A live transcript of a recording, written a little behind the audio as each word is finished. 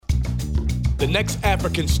The next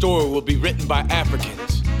African story will be written by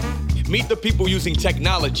Africans. Meet the people using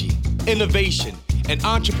technology, innovation, and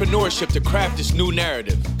entrepreneurship to craft this new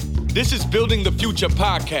narrative. This is Building the Future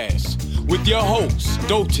podcast with your host,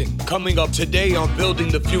 Dolton, coming up today on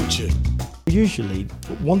Building the Future. Usually,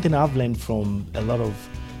 one thing I've learned from a lot of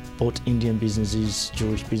both Indian businesses,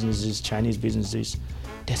 Jewish businesses, Chinese businesses,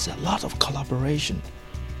 there's a lot of collaboration.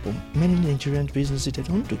 But many Nigerian businesses, they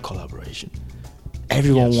don't do collaboration.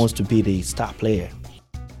 Everyone wants to be the star player.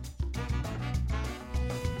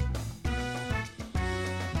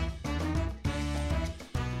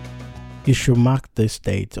 You should mark this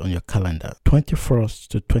date on your calendar, 21st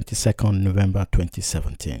to 22nd November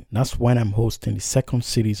 2017. That's when I'm hosting the second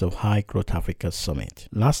series of High Growth Africa Summit.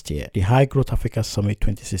 Last year, the High Growth Africa Summit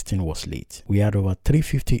 2016 was lit. We had over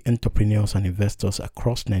 350 entrepreneurs and investors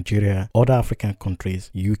across Nigeria, other African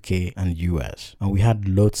countries, UK and US. And we had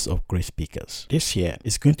loads of great speakers. This year,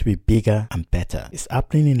 it's going to be bigger and better. It's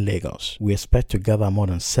happening in Lagos. We expect to gather more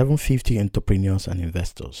than 750 entrepreneurs and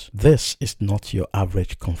investors. This is not your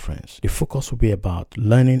average conference. The focus will be about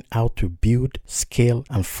learning how to build, scale,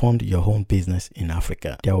 and fund your own business in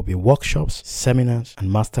Africa. There will be workshops, seminars, and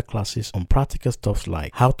masterclasses on practical stuff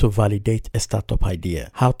like how to validate a startup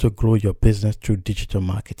idea, how to grow your business through digital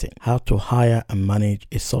marketing, how to hire and manage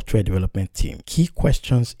a software development team. Key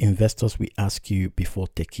questions investors will ask you before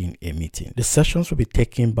taking a meeting. The sessions will be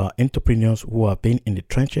taken by entrepreneurs who have been in the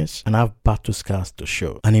trenches and have battle scars to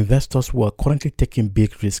show, and investors who are currently taking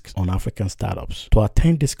big risks on African startups. To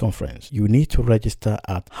attend this conference, you need to register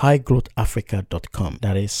at highgrowthafrica.com.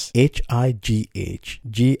 That is highgrowth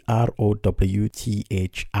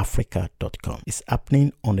Africa.com. It's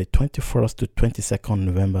happening on the 21st to 22nd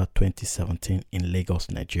November 2017 in Lagos,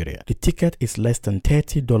 Nigeria. The ticket is less than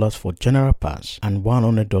 $30 for general pass and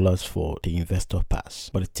 $100 for the investor pass.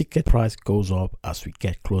 But the ticket price goes up as we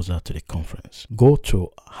get closer to the conference. Go to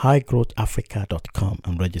highgrowthafrica.com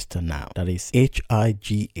and register now. That is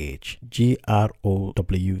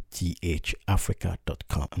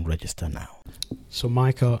highgrowthafrica.com and register now. So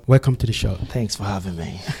Michael, welcome to the show. Thanks for having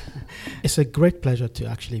me. It's a great pleasure to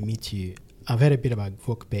actually meet you. I've heard a bit about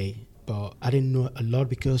VoguePay, but I didn't know a lot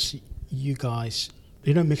because you guys,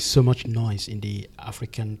 you don't make so much noise in the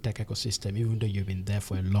African tech ecosystem, even though you've been there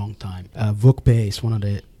for a long time. VoguePay is one of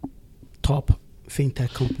the top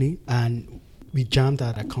fintech company, and we jammed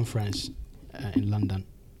at a conference in London,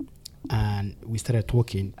 and we started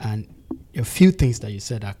talking, and a few things that you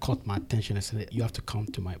said that caught my attention. I said, you have to come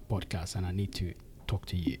to my podcast and I need to talk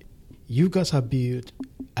to you. You guys have built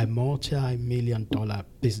a multi-million-dollar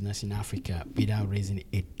business in Africa without raising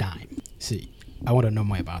a dime. See, I want to know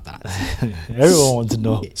more about that. Everyone wants to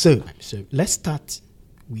know. So let's start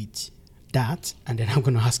with that, and then I'm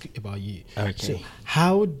going to ask you about you. Okay. So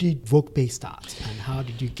how did VoguePay start, and how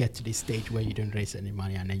did you get to this stage where you don't raise any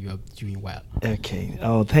money and then you are doing well? Okay.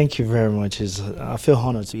 Oh, thank you very much. I feel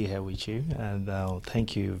honored to be here with you, and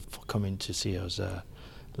thank you for coming to see us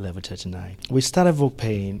Level 39. We started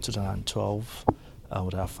VoguePay in 2012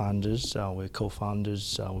 with our founders. We're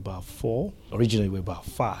co-founders. We're about 4. Originally, we're about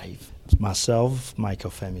 5. Myself, Michael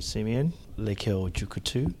Femi Simeon, Leke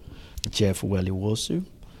Ojukutu, Jeff Welly-Wosu,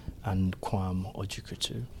 and Kwam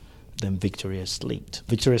Ojukutu. Then Victoria Sleet.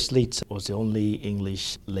 Victoria Sleet was the only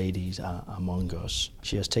English lady among us.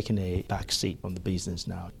 She has taken a back seat on the business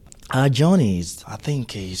now. Our journey is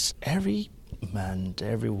every man's,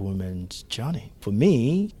 every woman's journey. For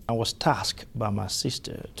me, I was tasked by my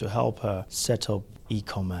sister to help her set up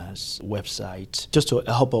e-commerce website, just to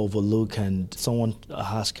help her overlook, and someone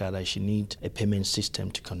asked her that she need a payment system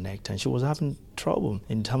to connect, and she was having trouble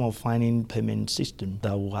in terms of finding payment system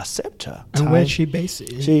that will accept her. And where's she based?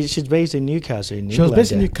 She's based in Newcastle. In she was England,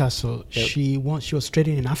 based in Newcastle. Yep. She was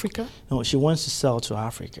trading in Africa? No, she wants to sell to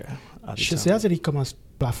Africa. She has an e-commerce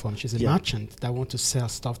platform. She's a merchant that wants to sell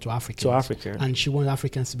stuff to Africans. And she wants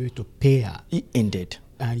Africans to be able to pay her. Indeed.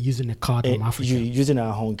 And using a card from Africa. Using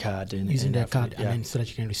our home card. Using their card, and then so that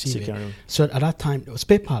you can receive it. So at that time, it was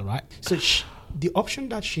PayPal, right? So the option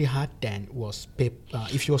that she had then was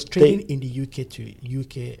if she was trading in the UK to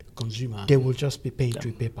UK consumer, they will just be paying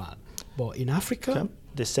through PayPal. But in Africa,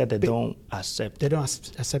 they said they don't accept. They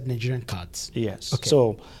don't accept Nigerian cards. Yes. Okay.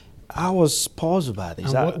 So I was puzzled by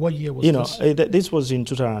this. And what year was this? This was in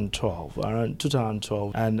 2012, around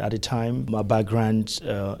 2012. And at the time, my background,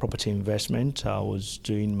 property investment, I was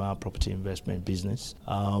doing my property investment business.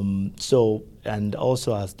 And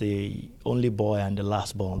also as the only boy and the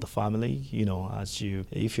last born of the family,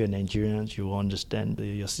 if you're Nigerian, you understand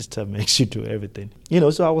your sister makes you do everything.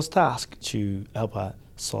 So I was tasked to help her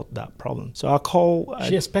solve that problem. So I call.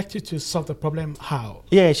 She expects you to solve the problem. How?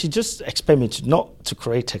 Yeah, she just expect me to not to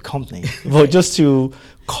create a company, but just to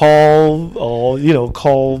call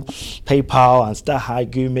call PayPal and start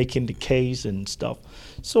arguing, making the case and stuff.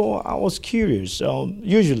 So I was curious.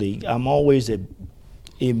 Usually, I'm always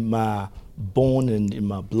in my bone and in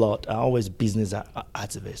my blood. I always business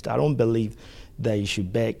activist. I don't believe that you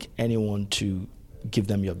should beg anyone to give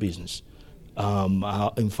them your business.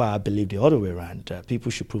 In fact, I believe the other way around.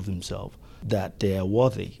 People should prove themselves that they are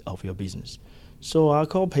worthy of your business. So I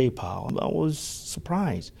called PayPal. I was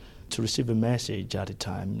surprised to receive a message at the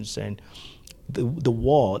time saying the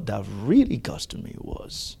word that really got to me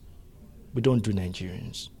was, we don't do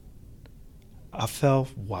Nigerians. I felt,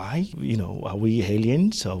 why? Are we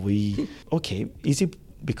aliens? Are we... Okay, is it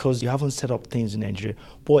because you haven't set up things in Nigeria?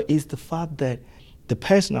 But it's the fact that the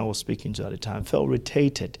person I was speaking to at the time felt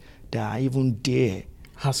irritated that I even dare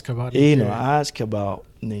ask about Nigeria. Ask about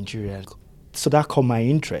Nigeria. So that caught my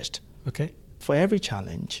interest. Okay. For every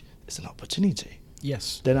challenge, it's an opportunity.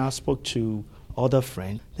 Yes. Then I spoke to other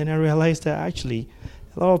friends. Then I realized that actually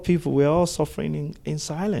a lot of people were all suffering in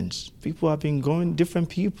silence. People have been going, different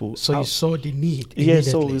people. So you saw the need immediately. Yeah,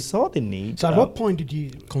 so we saw the need. So at what point did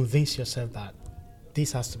you convince yourself that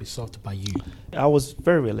this has to be solved by you? I was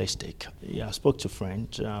very realistic. Yeah, I spoke to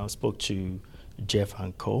friends. I spoke to Jeff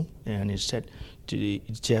and Co. And he said,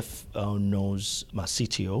 Jeff knows my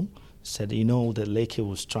CTO. Said, that Leke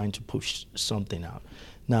was trying to push something out.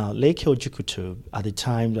 Now, Leke Ojikutu, at the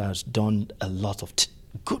time, has done a lot of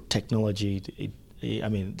good technology.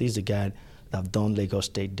 This is a guy that have done Lagos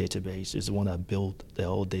State database. Is the one that built the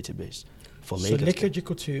whole database for Lagos. So Leke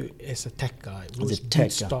Ojikutu is a tech guy who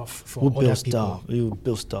builds stuff for other people. You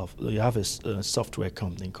build stuff. You have a software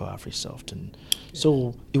company called AfriSoft, and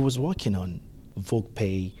so he was working on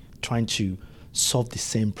VoguePay, trying to solve the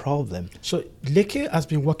same problem. So Leke has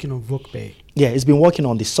been working on VoguePay. Yeah, he's been working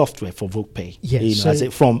on the software for VoguePay. Yes, as a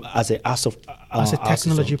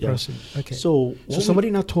technology person. Yeah. Okay. So somebody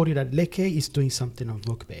now told you that Leke is doing something on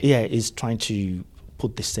VoguePay. Yeah, he's trying to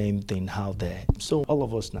put the same thing out there. So all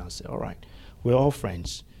of us now say, all right, we're all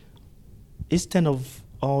friends. Instead of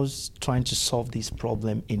us trying to solve this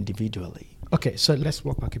problem individually. Okay, so let's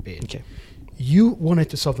walk back a bit. Okay. You wanted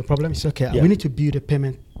to solve the problem. It's okay. Yeah. We need to build a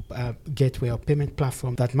payment gateway or payment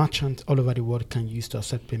platform that merchants all over the world can use to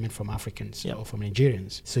accept payment from Africans or from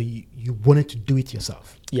Nigerians. So you wanted to do it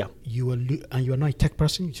yourself. Yeah. You are not a tech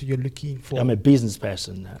person, so you're looking for... I'm a business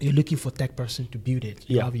person. You're looking for a tech person to build it.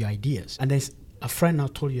 You have your ideas. And there's a friend now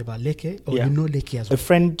told you about Leke, or you know Leke as well? A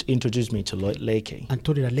friend introduced me to Leke. And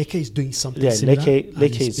told you that Leke is doing something similar?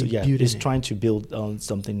 Leke is trying to build on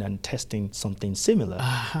something and testing something similar.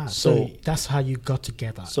 So that's how you got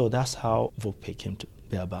together. So that's how VoguePay came to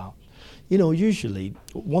be about. Usually,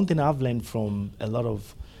 one thing I've learned from a lot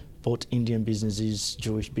of both Indian businesses,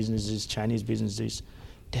 Jewish businesses, Chinese businesses,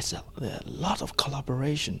 there's a lot of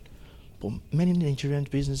collaboration. But many Nigerian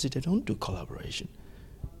businesses, they don't do collaboration.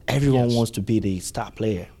 Everyone wants to be the star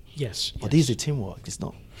player. Yes. But this is teamwork. It's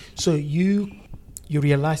not. So you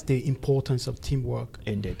realized the importance of teamwork.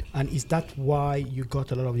 Indeed. And is that why you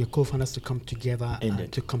got a lot of your co-founders to come together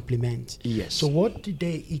and to complement? Yes. So what did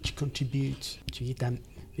they each contribute to it? And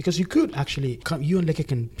because you could actually you and Leke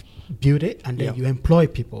can build it, and then you employ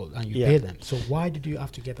people and you pay them. So why did you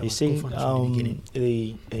have to get them as co-founders from the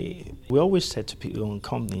beginning? We always said to people in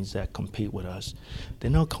companies that compete with us, they're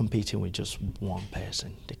not competing with just one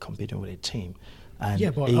person. They're competing with a team.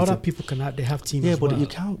 And but other people they have teams as well. Yeah, but you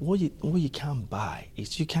can't. What you can't buy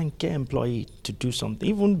is you can get employee to do something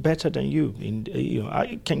even better than you.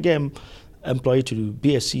 I can get employee to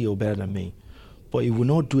be a CEO better than me, but it will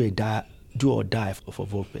not do or die for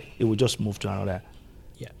VoguePay. It will just move to another.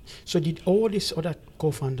 Yeah. So did all these other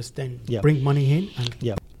co-founders then bring money in?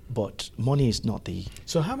 Yeah, but money is not the...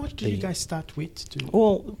 So how much did you guys start with?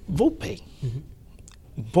 Well, VoguePay.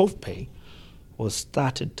 VoguePay was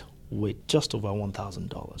started with just over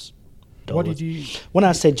 $1,000. What did you... When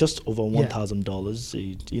I said just over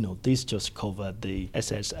 $1,000, this just covered the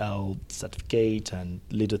SSL certificate and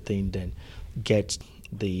little thing, then get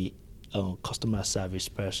the customer service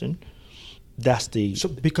person. That's so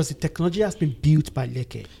because the technology has been built by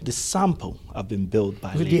Leke. The sample have been built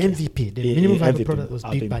by Leke. The MVP, the minimum viable product was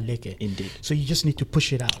built by Leke. Indeed. So you just need to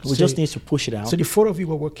push it out. We just need to push it out. So the four of you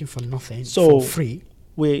were working for nothing, for free.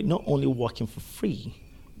 We're not only working for free,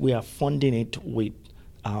 we are funding it with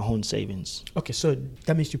our own savings. Okay, so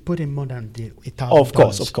that means you put in more than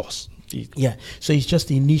 $1,000. Of course. Yeah, so it's just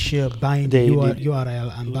the initial buying the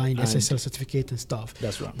URL and buying the SSL certificate and stuff.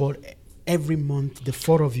 That's right. But every month, the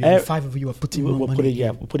 4 of you, the 5 of you are putting more money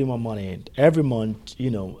in. We're putting more money in. Every month,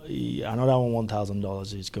 another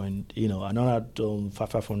 $1,000 is going, another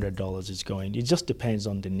 $500 is going. It just depends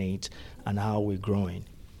on the need and how we're growing.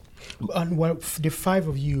 And the 5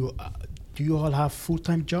 of you, do you all have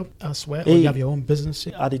full-time job as well, or you have your own business?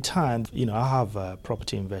 At the time, I have a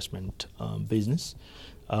property investment business.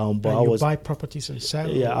 But and you buy properties and sell?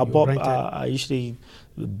 Yeah, I usually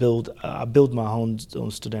build my own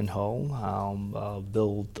student hall,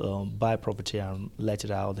 buy property and let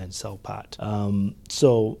it out and sell part. And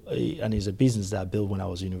it's a business that I built when I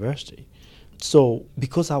was in university. So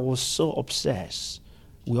because I was so obsessed,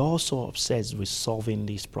 we're also obsessed with solving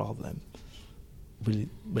this problem. We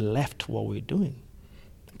left what we're doing.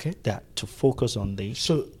 Okay. That to focus on this.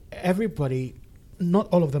 So everybody, not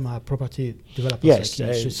all of them are property developers. Yes. Like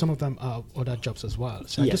you. So some of them are other jobs as well.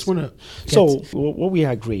 So yes. I just want to. So what we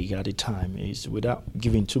agreed at the time is, without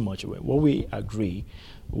giving too much away, what we agreed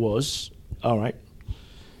was, all right,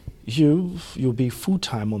 you'll be full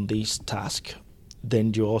time on this task,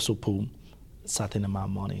 then you also put certain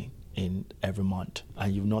amount of money in every month,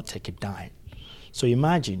 and you'll not take a dime. So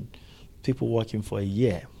imagine people working for a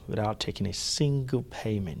year without taking a single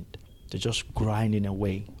payment. They're just grinding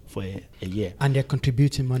away for a year. And they're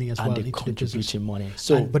contributing money as well. And they're contributing money.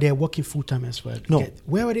 So, but they're working full time as well. No.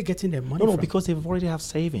 Where are they getting their money from? No, because they've already have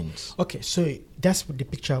savings. Okay, so that's the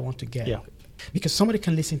picture I want to get. Yeah. Because somebody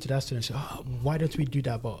can listen to that student and say, why don't we do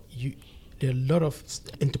that? But there are a lot of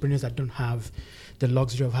entrepreneurs that don't have the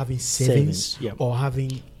luxury of having savings or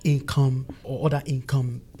having income or other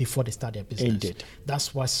income before they start their business. Indeed.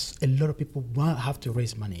 That's why a lot of people have to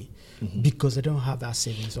raise money because they don't have that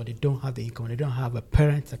savings, or they don't have the income, they don't have a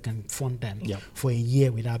parent that can fund them for a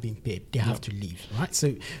year without being paid. They have to leave, right?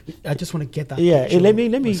 So I just want to get that. Yeah, let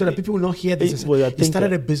me. So that people will not hear this. They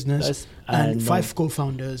started a business and 5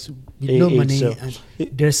 co-founders with no money, and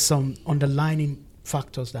there's some underlying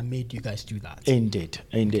factors that made you guys do that. Indeed.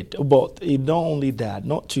 But not only that,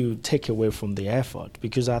 not to take away from the effort,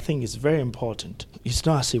 because I think it's very important. It's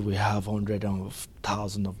not as if we have hundreds of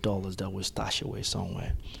thousands of dollars that we stash away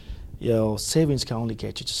somewhere. Savings can only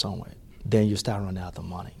get you to somewhere. Then you start running out of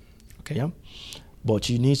money. Okay. Yeah. But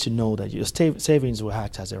you need to know that your savings will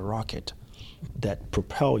act as a rocket that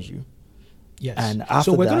propel you. Yes. And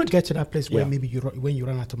after so we're that, going to get to that place where maybe when you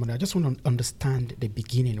run out of money. I just want to understand the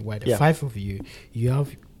beginning where the 5 of you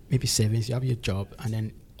have maybe savings, you have your job, and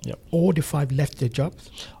then all the 5 left their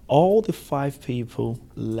jobs. All the 5 people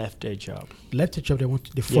left their job. Left their job.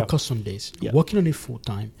 They focus on this, working on it full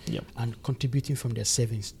time, and contributing from their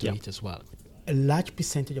savings to it as well. A large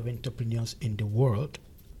percentage of entrepreneurs in the world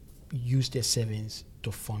use their savings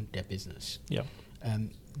to fund their business. Yeah.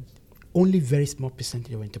 Only very small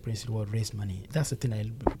percentage of entrepreneurs in the world raise money. That's the thing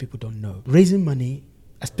that people don't know. Raising money,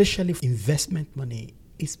 especially investment money,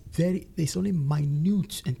 there's only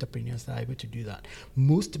minute entrepreneurs that are able to do that.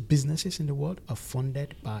 Most businesses in the world are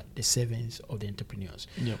funded by the savings of the entrepreneurs.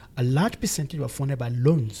 Yep. A large percentage are funded by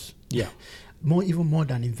loans. Yeah. Even more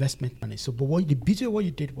than investment money. So, but the beauty of what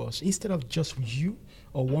you did was, instead of just you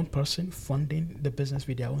or one person funding the business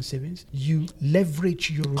with their own savings, you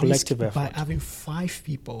leverage your collective risk effort by having 5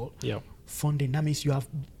 people funding. That means you have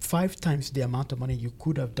 5 times the amount of money you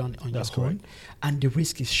could have done on your own, and the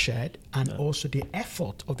risk is shared, and also the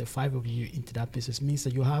effort of the 5 of you into that business means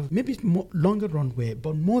that you have maybe longer runway,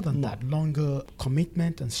 but more than that, longer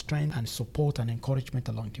commitment and strength and support and encouragement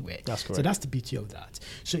along the way. That's correct. So that's the beauty of that.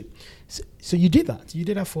 So you did that. You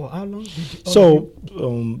did that for how long?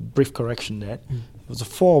 Brief correction there. It was the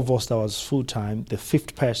 4 of us that was full time. The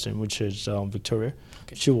 5th person, which is Victoria,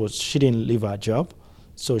 she didn't leave her job.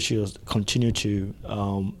 So she was continue to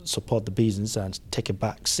support the business and take a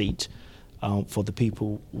back seat for the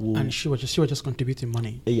people who. And she was just contributing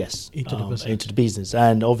money. Yes, into the business,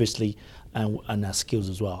 and obviously, and her skills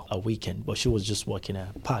as well. A weekend, but she was just working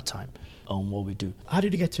part time on what we do. How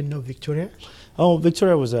did you get to know Victoria?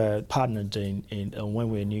 Victoria was a partner in when we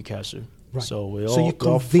were in Newcastle. Right. So we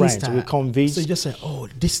all friends. We convinced. So you just said,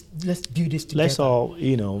 let's do this together. Let's all,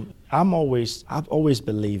 I've always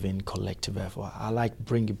believed in collective effort. I like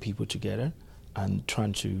bringing people together and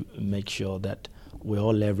trying to make sure that we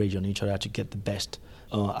all leverage on each other to get the best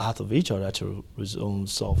out of each other to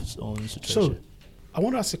solve own situation. So I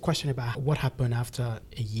want to ask a question about what happened after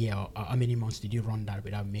a year, or how many months did you run that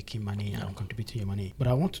without making money and contributing your money? But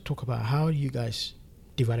I want to talk about how you guys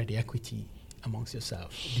divided the equity amongst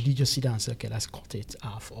yourself. Did you just sit down and say, okay, let's cut it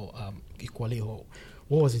half or equally, or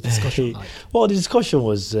what was the discussion like? Well, the discussion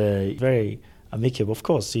was very amicable. Of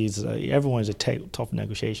course, everyone's a tough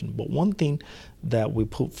negotiation. But one thing that we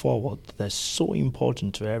put forward that's so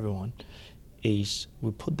important to everyone is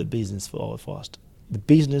we put the business first. The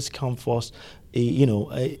business comes first.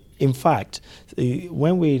 In fact,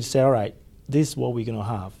 when we say, all right, this is what we're going to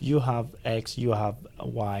have. You have X, you have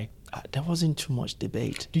Y. There wasn't too much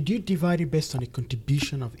debate. Did you divide it based on the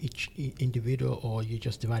contribution of each individual, or you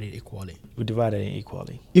just divided it equally? We divided it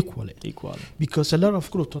equally. Equally? Equally. Because a lot of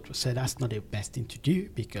growth thought said that's not the best thing to do,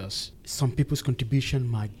 because some people's contribution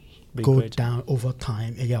might go down over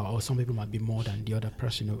time, or some people might be more than the other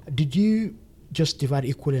person. Did you just divide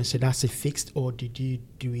equally and say that's a fixed, or did you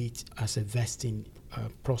do it as a vesting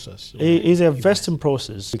process? It's a vesting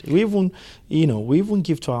process. We even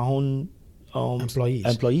give to our own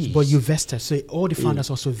employees. But you vested, so all the founders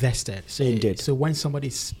also vested. So, Indeed. So when somebody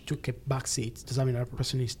took a back seat, does that mean that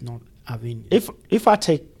person is not having? If I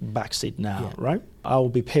take back seat now, right, I will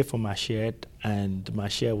be paid for my share, and my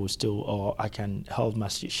share will still, or I can hold my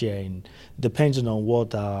share in, depending on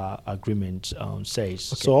what our agreement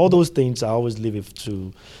says. Okay. So all those things, I always leave it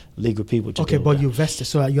to legal people to do. Okay, but that. You vested,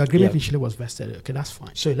 so your agreement initially was vested. Okay, that's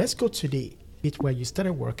fine. So let's go to the bit where you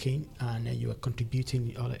started working and you were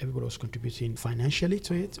contributing, everybody was contributing financially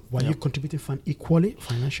to it. Were you contributing equally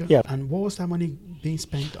financially? Yeah. And what was that money being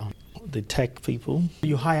spent on? The tech people.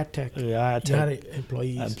 You hired tech. We hired you hired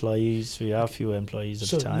employees. Employees. We have few employees at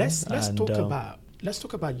the time. So let's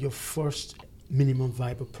talk about your first minimum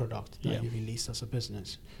viable product that you released as a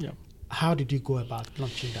business. Yeah. How did you go about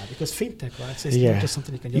launching that? Because fintech, right? So it's not just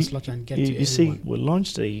something you can just launch and get to everyone. You see, we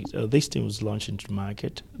launched this thing was launched into the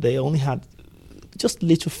market. They only had just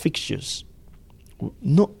little fixtures,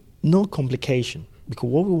 no complication. Because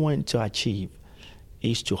what we want to achieve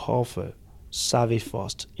is to offer service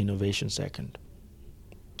first, innovation second,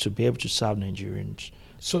 to be able to serve Nigerians.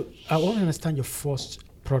 So I want to understand your first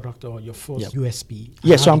product or your first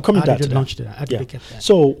USP. So I'm coming to that. How did you get that?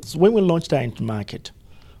 So when we launched that into the market,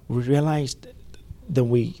 we realized that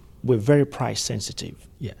we were very price sensitive.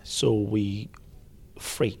 Yeah. So we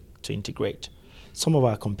free to integrate. Some of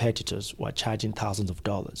our competitors were charging thousands of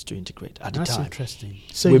dollars to integrate at the time. That's interesting.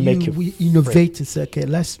 So we innovate and say, okay,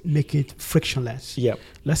 let's make it frictionless. Yeah.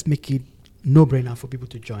 Let's make it no-brainer for people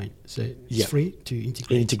to join. So it's free to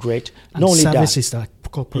integrate. And not only services that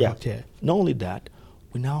core product here. Not only that,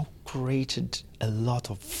 we now created a lot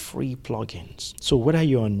of free plugins. So whether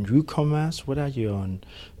you're on WooCommerce, whether you're on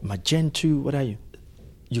Magento,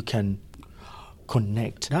 you can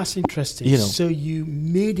connect. That's interesting. So you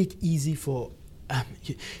made it easy for.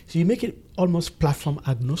 So you make it almost platform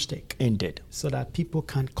agnostic. Indeed. So that people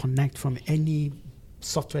can connect from any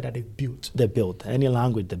software that they've built. They built any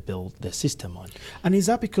language they build the system on. And is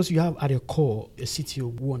that because you have at your core a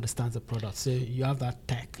CTO who understands the product? So you have that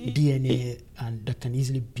tech DNA and that can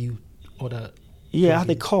easily build other. Yeah, at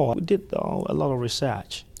the core, we did a lot of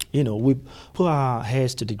research. We put our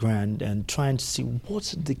heads to the ground and trying to see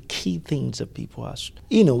what's the key things that people are.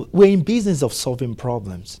 We're in business of solving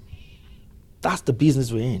problems. That's the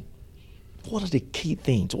business we're in. What are the key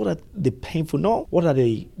things? What are the painful? No, what are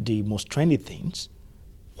the most trendy things?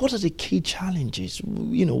 What are the key challenges?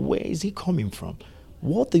 Where is it coming from?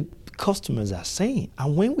 What the customers are saying.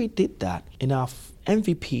 And when we did that in our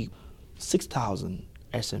MVP, 6,000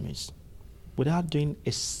 SMEs, without doing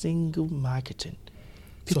a single marketing.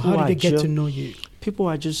 So how did they get to know you? People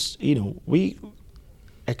are just, we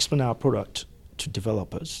explain our product to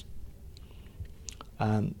developers.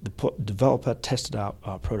 And the developer tested out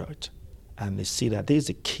our product, and they see that there's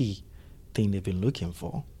a key thing they've been looking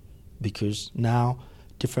for, because now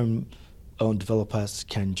different developers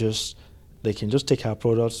can just take our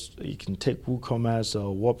products. You can take WooCommerce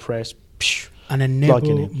or WordPress and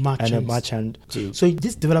enable merchants. So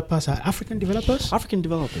these developers are African developers? African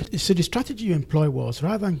developers. So the strategy you employ was,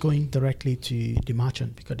 rather than going directly to the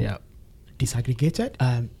merchant because they are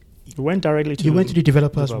disaggregated, we went directly to the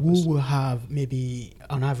developers who will have maybe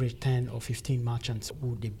on average 10 or 15 merchants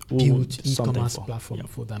who they build e-commerce platform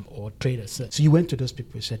for them, or traders. So you went to those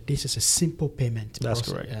people and said, this is a simple payment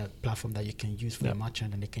platform that you can use for a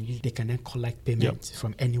merchant, and they can then collect payments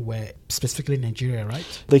from anywhere, specifically Nigeria,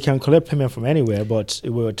 right? They can collect payment from anywhere, but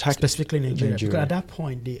it will attack specifically Nigeria. Because at that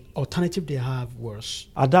point, the alternative they have was...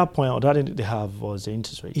 At that point, alternative they have was the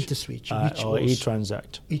InterSwitch. InterSwitch, or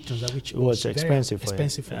eTransact. Which was expensive for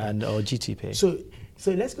them. Or GTPay.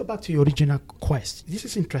 So let's go back to your original quest. This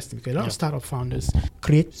is interesting because a lot of startup founders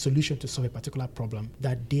create solution to solve a particular problem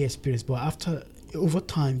that they experience, but over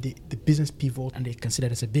time the business pivot and they consider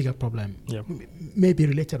it as a bigger problem, maybe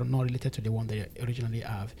related or not related to the one they originally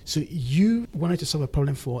have. So you wanted to solve a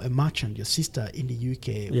problem for a merchant, your sister in the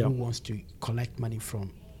UK, who wants to collect money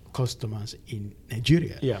from customers in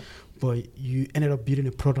Nigeria. but you ended up building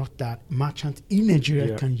a product that merchants in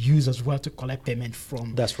Nigeria can use as well to collect payment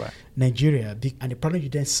from Nigeria. And the problem you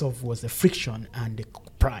then solved was the friction and the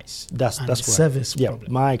price. That's the service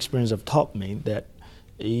problem. My experience have taught me that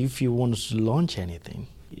if you want to launch anything,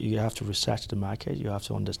 you have to research the market, you have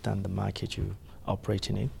to understand the market you're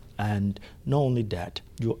operating in. And not only that,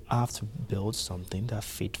 you have to build something that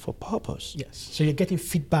fit for purpose. Yes. So you're getting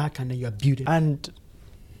feedback and then you're building. And,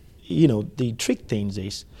 you know, the trick things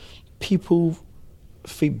is people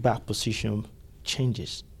feedback position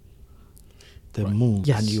changes. They move,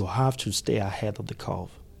 and you have to stay ahead of the curve.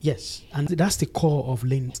 Yes, and that's the core of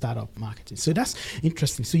lean startup marketing. So that's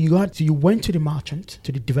interesting. So you went to the merchant,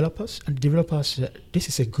 to the developers, and the developers said, this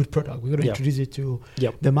is a good product. We're going to introduce it to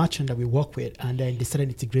the merchant that we work with, and then they started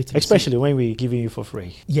integrating. Especially when we're giving you for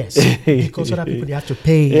free. Yes, because other people, they have to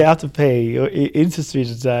pay. They have to pay. Interest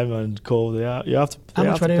rate time and call. You have to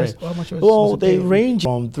pay. How much was well, they range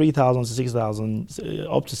from $3,000 to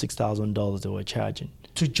 $6,000, up to $6,000 they were charging.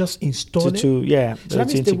 To just install it? So that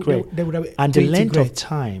means integrate. They would have and the length of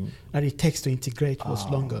time that it takes to integrate was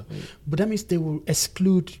longer. But that means they will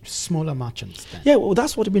exclude smaller merchants then. Yeah, well,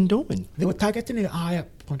 that's what they've been doing. They were targeting a higher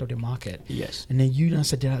point of the market. Yes. And then you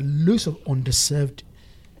said there are loads of underserved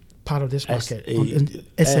part of this market,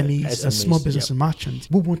 SMEs, small business and merchants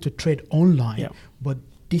who want to trade online, but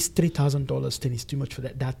this $3,000 thing is too much for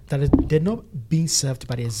that they're not being served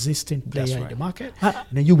by the existing player in the market. And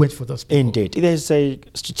then you went for those people. Indeed. There's a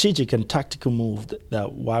strategic and tactical move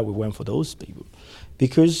that why we went for those people.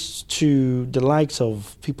 Because to the likes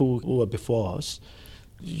of people who were before us,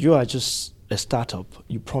 you are just a startup.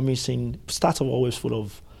 You're promising, startup always full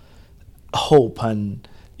of hope and,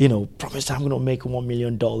 promise I'm going to make $1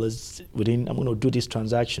 million I'm going to do this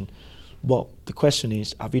transaction. But the question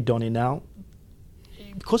is, have you done it now?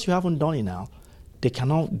 Because you haven't done it now, they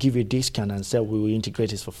cannot give you a discount and say we will integrate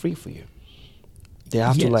this for free for you. They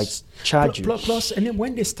have to charge you. Plus, and then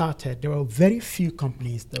when they started, there were very few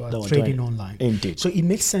companies that were trading online. Indeed. So it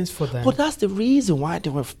makes sense for them. But that's the reason why they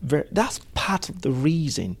were that's part of the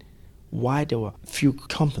reason why there were few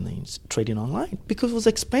companies trading online, because it was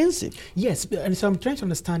expensive. Yes, and so I'm trying to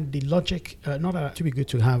understand the logic. Not that it would be good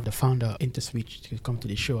to have the founder InterSwitch to come to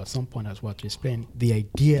the show at some point as well to explain the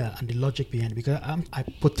idea and the logic behind it, because I'm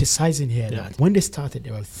hypothesizing here that when they started,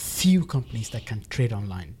 there were few companies that can trade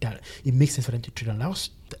online, that it makes sense for them to trade online. That was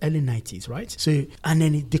the early 90s, right? So, and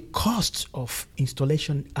then the cost of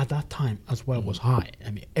installation at that time as well was high.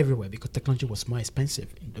 I mean, everywhere, because technology was more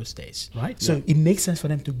expensive in those days, right? So it makes sense for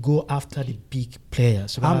them to go after the big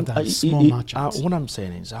players rather than small merchants. What I'm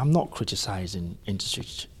saying is, I'm not criticizing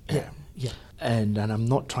InterSwitch. And I'm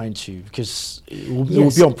not trying to, because it would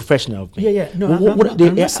be unprofessional of me. No,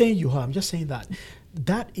 I'm not saying you are. I'm just saying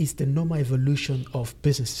that is the normal evolution of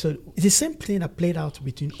business. So it's the same thing that played out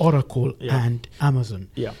between Oracle and Amazon.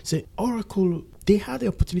 So Oracle, they had the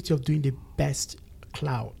opportunity of doing the best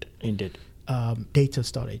cloud data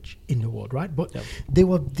storage in the world, right? But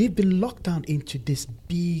they've been locked down into these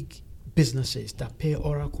big businesses that pay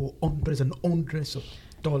Oracle hundreds and hundreds of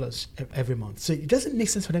dollars every month. So it doesn't make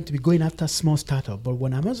sense for them to be going after small startup. But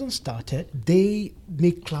when Amazon started, they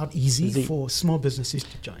make cloud easy for small businesses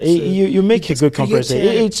to join. So you make a good comparison.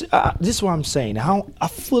 This is what I'm saying. How I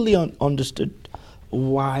fully understood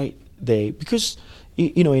why because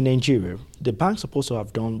in Nigeria, the banks supposed to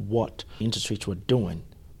have done what InterSwitch were doing,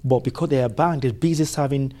 but because they are a bank, they're busy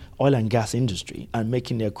serving oil and gas industry and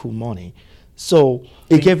making their cool money. So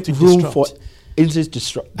it gave room for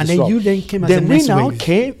disrupt. And then you then came as the next wave. Then we now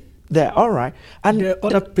came there, all right. And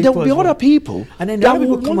there will be other people and then that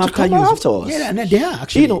will come after us. Yeah, and then they are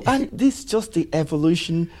actually. And this is just the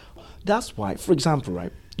evolution. That's why, for example,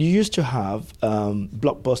 right, you used to have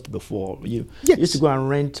Blockbuster before. You used to go and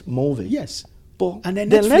rent movies. Yes. And then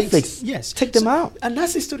Netflix take them out. And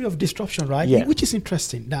that's the story of disruption, right? Yeah. Which is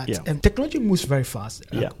interesting. That technology moves very fast.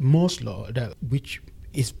 Moore's law, which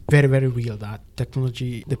is very, very real, that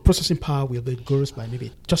technology, the processing power it grows by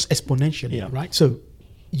maybe just exponentially, right? So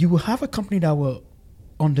you will have a company that will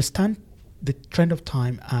understand the trend of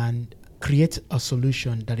time and create a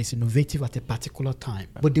solution that is innovative at a particular time,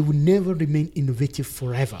 but they will never remain innovative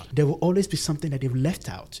forever. There will always be something that they've left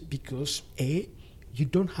out because you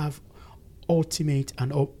don't have ultimate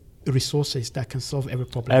and resources that can solve every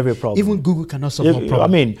problem. Even Google cannot solve all problems. I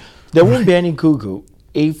mean, there won't be any Google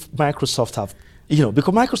if Microsoft have,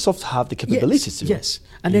 because Microsoft have the capabilities. Yes.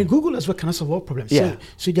 And then Google as well cannot solve all problems.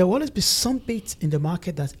 So there will always be some bit in the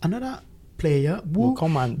market that another player who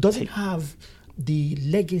doesn't have the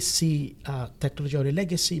legacy technology or the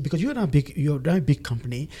legacy, because you're not a big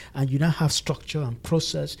company and you now have structure and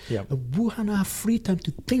process. Yeah. Who now have free time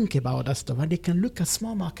to think about that stuff, and they can look at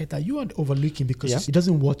small market that you are overlooking because Yeah. it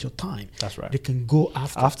doesn't worth your time. That's right. They can go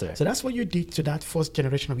after. it. So that's what you did to that first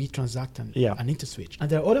generation of eTransact and Yeah. InterSwitch. And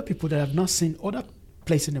there are other people that have not seen other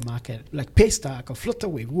place in the market, like Paystack or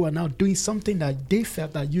Flutterwave, who are now doing something that they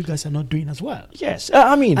felt that you guys are not doing as well. Yes,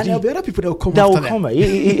 I mean, And there'll be other people that will come that after will come. them.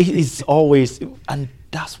 It's always, and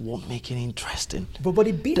that's what makes it interesting. But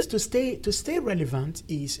the beats to stay relevant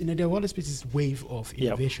is, there will always be this wave of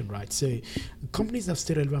innovation, right? So companies that have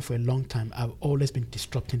stayed relevant for a long time have always been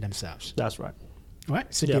disrupting themselves. That's right.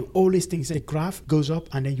 Right, so Yeah. they always think the graph goes up,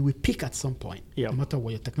 and then you will peak at some point, Yeah. no matter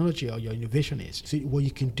what your technology or your innovation is. So what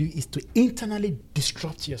you can do is to internally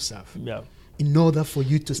disrupt yourself, Yeah. in order for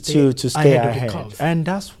you to stay to stay ahead ahead. of the curve. And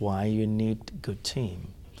that's why you need good team.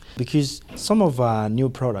 Because some of our new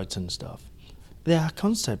products and stuff, they are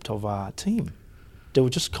concept of our team. They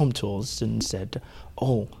would just come to us and said,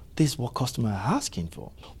 oh, this is what customers are asking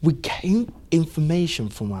for. We gain information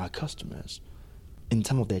from our customers in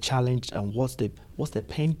terms of their challenge and what's their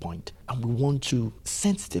pain point, and we want to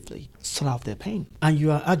sensitively sort out their pain. And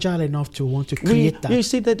you are agile enough to want to create that. You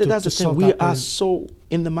see, that's the thing. solve We that are problem. so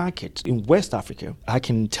in the market in West Africa. I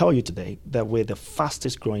can tell you today that we're the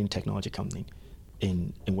fastest growing technology company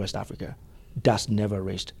in West Africa. That's never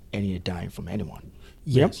raised any dime from anyone.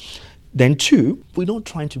 Yes. Yeah? Then two, we're not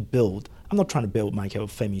trying to build. I'm not trying to build Michael,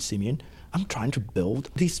 Femi, Simeon. I'm trying to build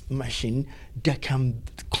this machine that can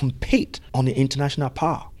compete on the international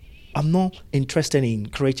power. I'm not interested in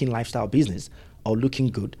creating lifestyle business or looking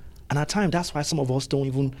good. And at times, that's why some of us don't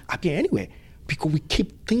even appear anywhere, because we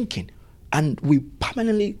keep thinking and we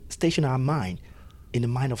permanently station our mind in the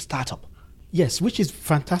mind of startup. Yes, which is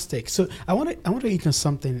fantastic. So I want to eat on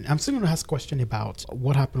something. I'm still going to ask a question about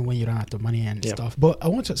what happened when you ran out of money and stuff. But I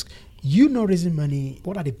want to ask, raising money,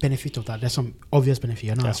 what are the benefits of that? There's some obvious benefit.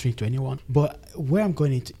 You're not answering to anyone. But where I'm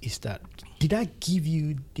going into is that, did I give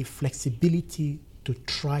you the flexibility to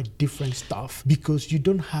try different stuff? Because you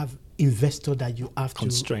don't have investor that you have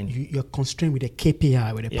Constrained. you're constrained with a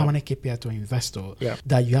KPI, with a permanent KPI to an investor Yeah.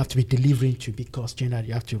 that you have to be delivering to, because generally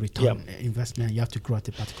you have to return investment and you have to grow at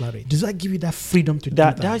a particular rate. Does that give you that freedom to do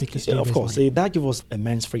that? Because you of raise course, money? that gives us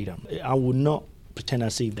immense freedom. I would not pretend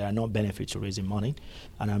as if there are no benefits to raising money,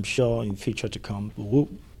 and I'm sure in future to come we will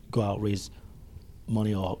go out raise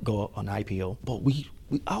money or go on IPO. But we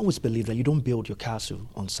always believe that you don't build your castle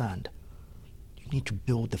on sand. You need to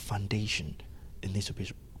build the foundation. It needs to be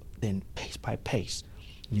then pace by pace.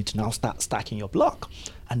 You need to now start stacking your block,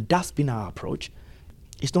 and that's been our approach.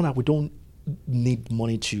 It's not that we don't need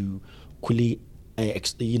money to quickly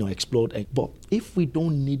explode. But if we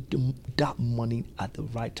don't need that money at the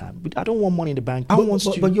right time, I don't want money in the bank.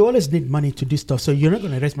 But you always need money to do stuff, so you're not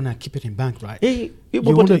going to raise money and keep it in bank, right? You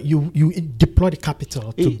deploy the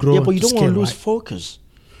capital to grow. Yeah, but you to don't want scale, to lose right? focus.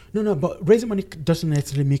 No, but raising money doesn't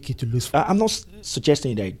necessarily make you to lose. I'm not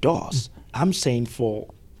suggesting that it does. I'm saying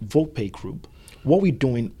for VoguePay Group, what we're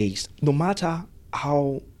doing is, no matter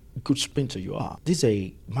how good sprinter you are, this is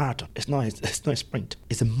a marathon. It's not a sprint.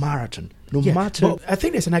 It's a marathon. No matter. But I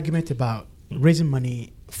think there's an argument about raising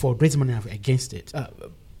money against it.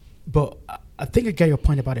 But I think I get your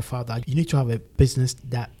point about the fact that you need to have a business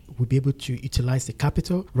that will be able to utilize the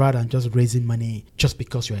capital rather than just raising money just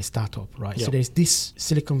because you're a startup, right? Yeah. So there's this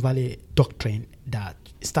Silicon Valley doctrine that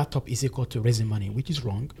startup is equal to raising money, which is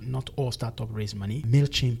wrong. Not all startups raise money.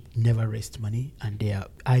 MailChimp never raised money, and they are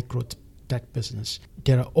high growth tech business.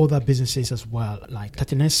 There are other businesses as well, like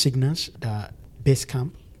 39 Signals, the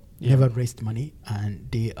Basecamp, never raised money, and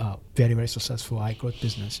they are very, very successful high growth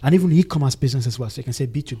business. And even e-commerce business as well. So you can say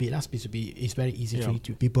B2B, that's B2B. It's very easy for you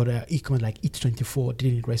to be, but e-commerce like Eat24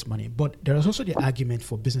 didn't raise money. But there is also the argument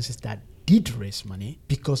for businesses that did raise money,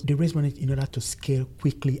 because they raise money in order to scale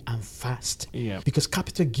quickly and fast. Yeah. Because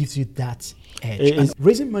capital gives you that edge. And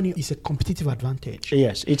raising money is a competitive advantage.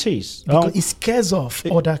 Yes, it is. Because it scares off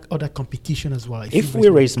other competition as well. If we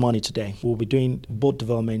raise money today, we'll be doing both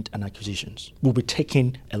development and acquisitions. We'll be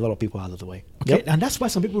taking a lot of people out of the way. Okay, and that's why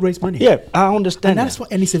some people raise money. Yeah, I understand. And that's why,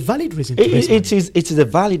 and it's a valid reason to raise money. It is a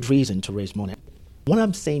valid reason to raise money. What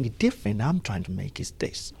I'm saying, the difference I'm trying to make is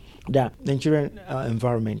this: that Nigerian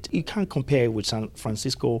environment, you can't compare it with San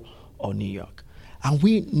Francisco or New York. And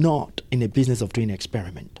we're not in a business of doing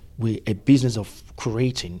experiment. We're a business of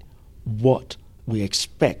creating what we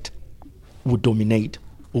expect will dominate,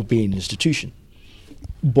 will be an institution.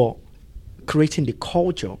 But creating the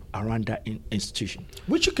culture around that institution.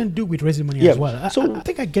 Which you can do with raising money as well. So I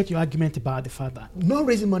think I get your argument about the fact that not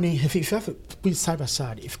raising money, if you have to put it side by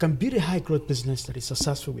side, if you can build a high growth business that is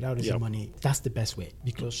successful without raising money, that's the best way.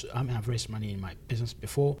 Because I've raised money in my business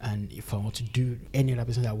before, and if I want to do any other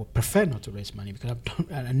business, I would prefer not to raise money because I've done,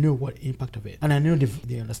 and I know what impact of it, and I know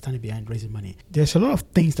the understanding behind raising money. There's a lot of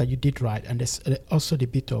things that you did right, and there's also the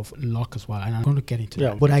bit of luck as well, and I'm going to get into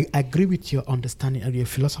that. But I agree with your understanding and your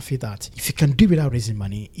philosophy that if you can do without raising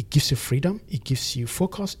money, it gives you freedom, it gives you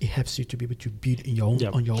focus, it helps you to be able to build in your own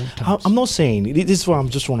on your own terms. I'm not saying, this is what I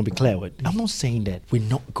just want to be clear with. I'm not saying that we're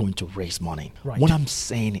not going to raise money. Right. What I'm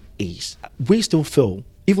saying is we still feel,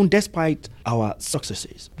 even despite our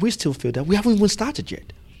successes, we still feel that we haven't even started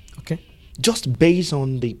yet. Okay. Just based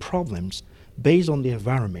on the problems, based on the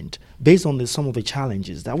environment, based on some of the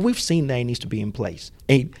challenges that we've seen that needs to be in place.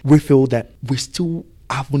 And we feel that we still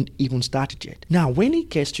haven't even started yet. Now, when it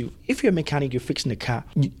gets to, if you're a mechanic, you're fixing a car,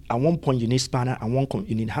 at one point you need spanner, at one point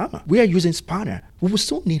you need hammer. We are using spanner. We will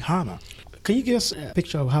still need hammer. Can you give us a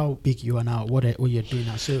picture of how big you are now, what you're doing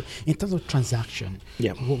now? So, in terms of transaction,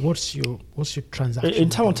 what's your transaction? In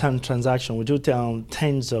terms of transaction, we do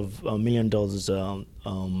tens of $1 million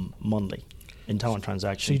monthly in terms of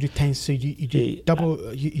transaction. So you do tens. So you do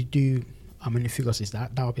double. You do. How many figures is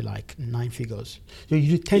that? That would be like 9 figures. So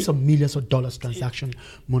you do tens of millions of dollars transaction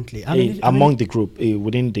monthly. Among the group,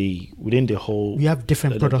 within the whole. We have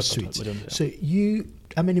different product suites. So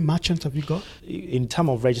how many merchants have you got? In terms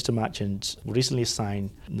of registered merchants, we recently signed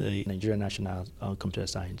the Nigerian National Computer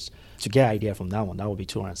Science. To get an idea from that one, that would be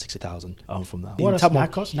 260,000 from that. What else?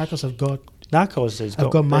 Narcos have got. Narcos has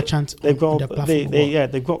got merchants. They've got their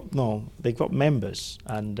platform. they've got members,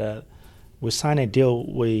 and we signed a deal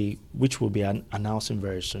which will be announcing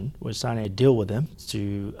very soon. We signed a deal with them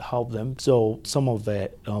to help them. So some of their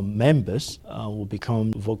members will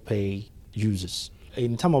become VoguePay users.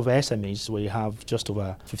 In terms of SMEs, we have just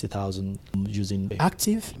over 50,000 using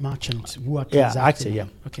active merchants who are transacting.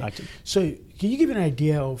 Okay. Active. So can you give an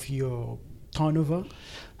idea of your turnover?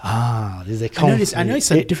 There's a I know it's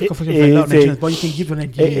difficult for a lot of nations, but you can give an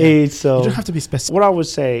idea. You don't have to be specific. What I would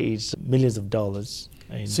say is millions of dollars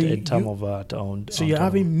in terms of our own. So you're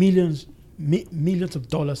having millions of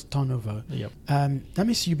dollars turnover. Yep. That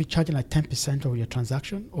means you'll be charging like 10% of your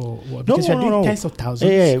transaction, or what? No, Because you're doing tens of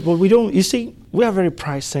thousands. Yeah, but we don't. You see, we are very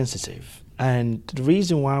price sensitive, and the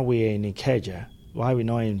reason why we're in Ikeja, why we're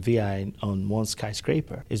not in VI on one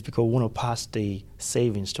skyscraper, is because we want to pass the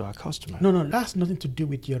savings to our customer. No, that has nothing to do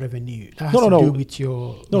with your revenue. That has to do with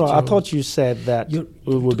your. I thought you said that we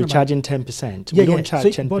will be charging 10%. We don't charge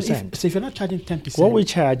 10%. So if you're not charging 10%, what we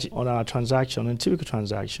charge on our transaction, on a typical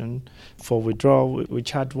transaction, for withdrawal, we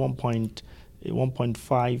charge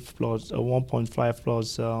 1.5 plus 1.5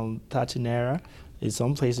 plus 30 naira. In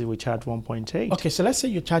some places we charge 1.8. Okay, so let's say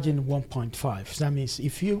you're charging 1.5. So that means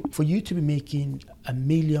for you to be making $1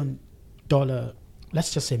 million,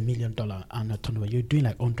 let's just say $1 million and a turnover, you're doing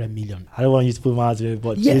like 100 million. I don't want you to put my answer,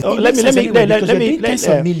 but let me tens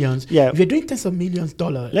of millions. Yeah. If you're doing tens of millions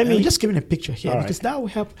dollars, I'm just giving a picture here because that will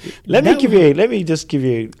help. Let me just give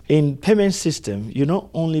you in payment system. You not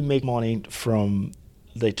only make money from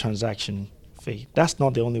the transaction fee. That's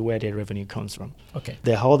not the only way the revenue comes from. Okay.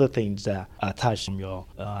 There are other things that are attached from your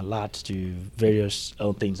lot to various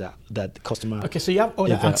things that the customer. Okay, so you have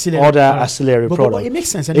other ancillary products. But it makes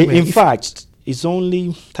sense anyway. In fact, it's only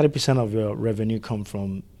 30% of your revenue come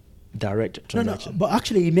from direct transaction. No, but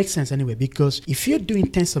actually it makes sense anyway, because if you're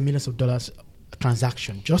doing tens of millions of dollars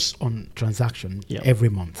transaction, just on transaction every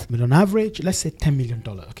month, but on average, let's say $10 million.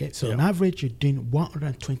 Okay, so on average, you're doing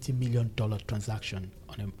 $120 million transaction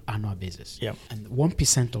on an annual basis. Yeah. And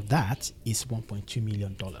 1% of that is $1.2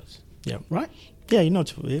 million. Yeah. Right? Yeah, you know.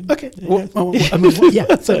 Okay. So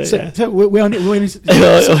we're on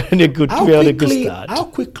a good start. How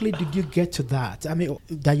quickly did you get to that? I mean,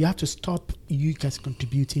 that you have to stop you guys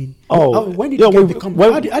contributing. When did it become?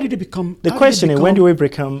 How did it become? The question is, when do we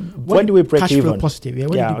break even? Cash flow positive. Yeah.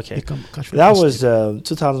 When did it become cash flow that positive? That was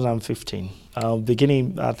 2015.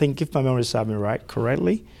 Beginning, I think, if my memory serves me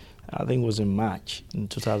correctly, I think it was in March in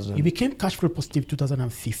 2000. You became cash flow positive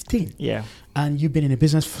 2015. Yeah. And you've been in the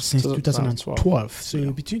business since 2012.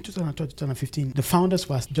 So between 2012 and 2015, the founders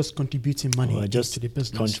were just contributing money to the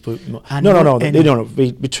business. No.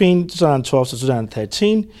 Between 2012 to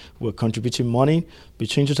 2013, we're contributing money.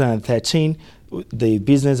 Between 2013, the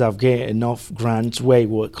business have gained enough grants where we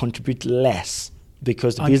will contribute less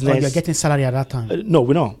because the business. You're getting salary at that time? No,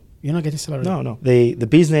 we're not. You're not getting salary? No. The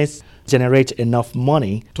business generates enough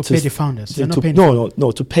money To pay the founders. You're not to, paying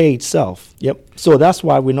no, to pay itself. Yep. So that's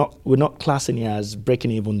why we're not classing it as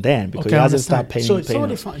breaking even then, because Okay, it I hasn't started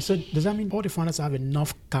understand. paying. So does that mean all the founders have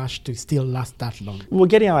enough cash to still last that long? We're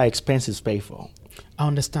getting our expenses paid for. I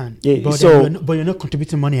understand. Yeah, But, so- but you're not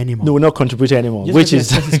contributing money anymore. No, we're not contributing anymore, Just which get is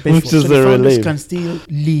the expenses paid which for. is So the founders relief. can still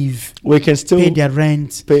live, We can still pay their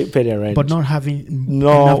rent, pay their rent, but not having no,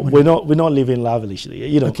 enough money. we're not living lavishly.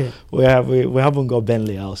 You know, Okay. we haven't got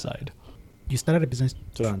Bentley outside. You started a business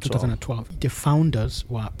 2012. The founders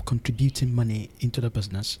were contributing money into the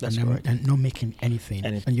business and not making anything.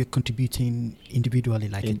 And you're contributing individually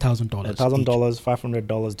like $1,000. $1,000,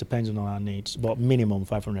 $500, depending on our needs, but minimum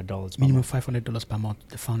 $500. Minimum $500 per month.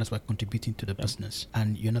 The founders were contributing to the business,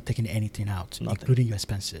 and you're not taking anything out, Nothing. including your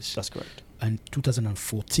expenses. That's correct. And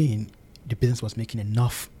 2014, the business was making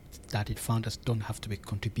enough that the founders don't have to be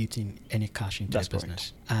contributing any cash into That's the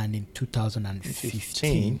business. And in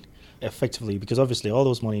 2015, effectively, because obviously all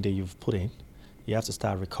those money that you've put in, you have to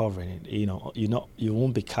start recovering it. You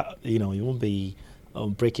won't be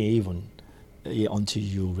breaking even until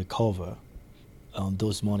you recover on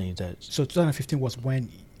those money that. So 2015 was when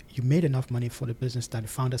you made enough money for the business that the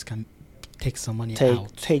founders can take some money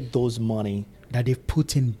out take those money that they've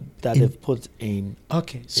put in. they've put in.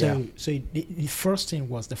 Okay, so the first thing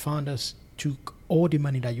was the founders took all the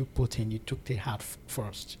money that you put in. You took it out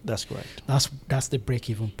first. That's correct. That's the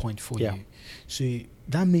break-even point for Yeah. you. So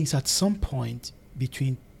that means at some point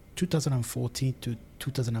between 2014 to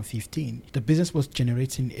 2015, the business was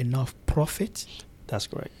generating enough profit, That's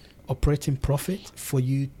correct. operating profit, for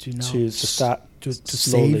you to now To start to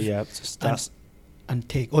slowly, save to start. and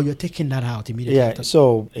take. Or you're taking that out immediately. Yeah. after-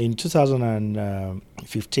 So in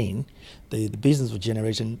 2015, the business was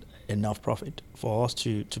generating enough profit for us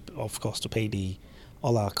to of course to pay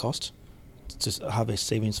all our costs, to have a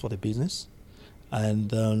savings for the business,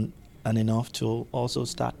 and enough to also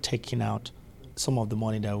start taking out some of the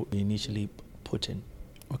money that we initially put in.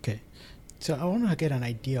 Okay. So I want to get an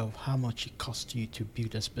idea of how much it cost you to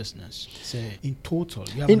build this business. So in total,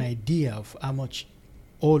 you have an idea of how much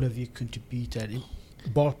all of you contributed, in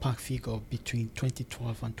ballpark figure between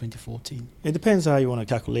 2012 and 2014. It depends how you want to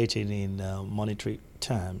calculate it in monetary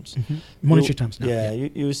terms. Monetary terms now. Yeah,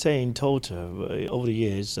 you say in total over the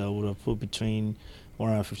years I would have put between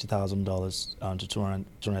 $150,000 to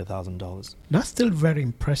 $200,000. That's still very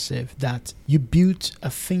impressive that you built a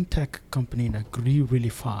fintech company that grew really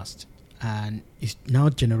fast and is now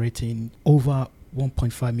generating over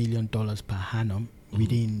 $1.5 million per annum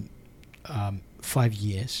within 5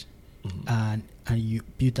 years. And you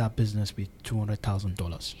built that business with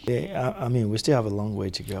 $200,000. Yeah, I mean, we still have a long way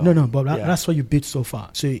to go. No, but that's what you built so far.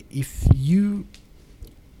 So if you,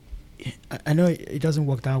 I know it doesn't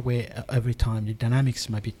work that way every time. The dynamics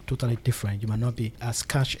might be totally different. You might not be as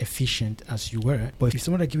cash efficient as you were. But if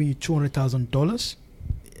someone had given you $200,000,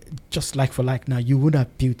 just like for like now, you would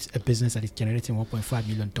have built a business that is generating $1.5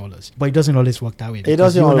 million. But it doesn't always work that way. It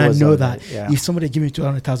doesn't always know work that yeah. if somebody gave you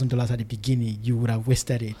 $200,000 at the beginning, you would have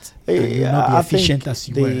wasted it. And you would Yeah, not be I efficient think as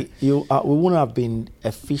you were. we wouldn't have been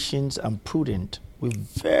efficient and prudent. We're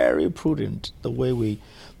very prudent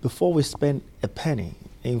before we spend a penny.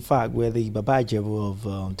 In fact, we're the Baba Jebu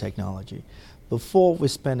of technology. Before we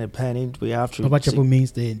spend a penny, we have to. Baba Jebu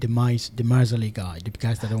means the miserly guy, the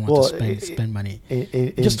guys that don't want to spend money.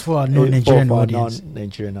 Just for our non-Nigerian audience.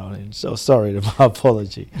 Non-Nigerian audience. So sorry, my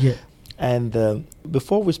apology. Yeah. And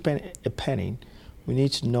before we spend a penny, we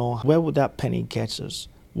need to know where would that penny get us?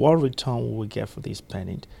 What return will we get for this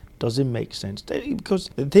penny? Does it make sense? Because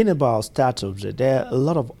the thing about startups, there are a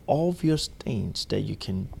lot of obvious things that you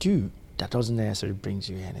can do that doesn't necessarily bring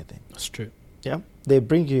you anything. That's true. Yeah, they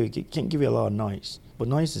bring you, can give you a lot of noise, but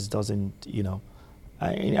noises doesn't,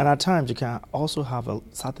 and at times you can also have a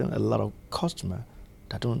lot of customer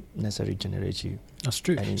that don't necessarily generate you. That's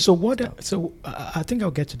true. So I think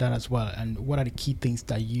I'll get to that as well. And what are the key things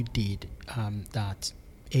that you did that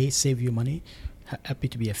save you money, help you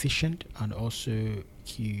to be efficient, and also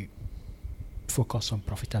you focus on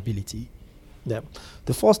profitability? Yeah,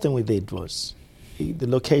 the first thing we did was the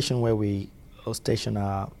location where we stationed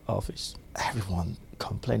our office. Everyone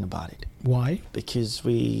complained about it. Why? Because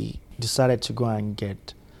we decided to go and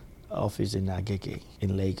get office in Agege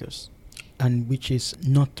in Lagos. And which is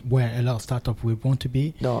not where a lot of startups will want to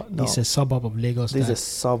be. No. It's a suburb of Lagos. This is a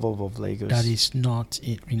suburb of Lagos. That is not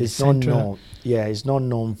in the it's center. Not known. Yeah, it's not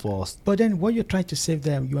known for. But then what you're trying to save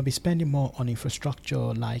them, you will be spending more on infrastructure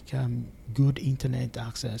like good internet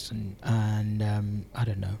access and I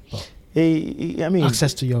don't know. But I mean,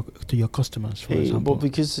 access to your customers, for example. But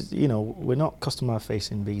because we're not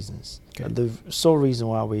customer-facing business. Okay. The sole reason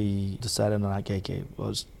why we decided on IKK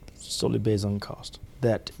was solely based on cost.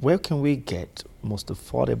 That where can we get most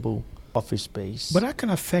affordable office space? But that can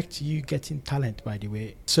affect you getting talent, by the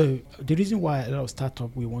way. So the reason why a lot of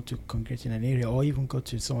startups we want to congregate in an area or even go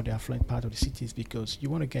to some of the affluent part of the city is because you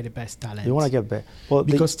want to get the best talent. You want to get better. Well,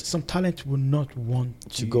 because some talent will not want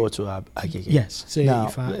to go to IKK. Yes. So now,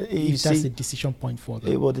 if that's the decision point for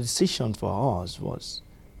them. Well, the decision for us was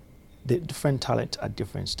the different talent at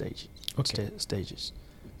different stages. Stages.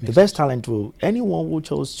 The best talent anyone who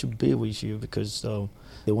chose to be with you because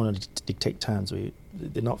they want to dictate terms,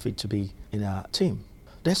 they're not fit to be in our team.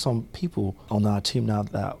 There's some people on our team now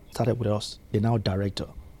that started with us, they're now director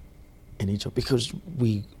in each other because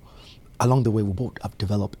along the way, we both have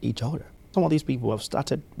developed each other. Some of these people have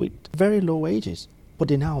started with very low wages, but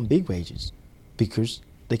they're now on big wages because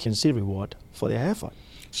they can see reward for their effort.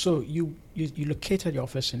 So you located your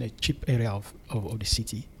office in a cheap area of the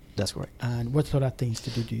city. That's correct. And what other things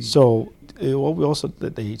did you do? So what we also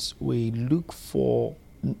did is we look for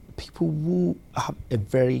people who have a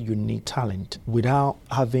very unique talent without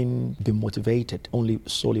having been motivated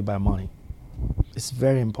solely by money. It's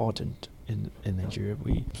very important in Nigeria.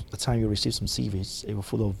 By the time you receive some CVs, it will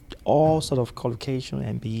full of all sort of qualification,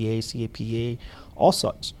 MBA, CAPA, all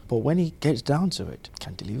sorts. But when it gets down to it,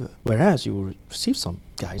 can't deliver. Whereas you will receive some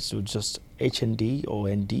guys who just HND or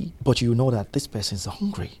ND, but you know that this person is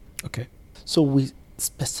hungry. Okay. So we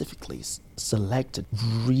specifically selected,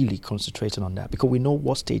 really concentrated on that because we know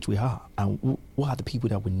what stage we are and what are the people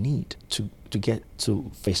that we need to get to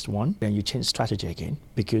phase one. Then you change strategy again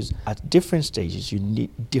because at different stages you need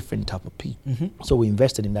different type of people. Mm-hmm. So we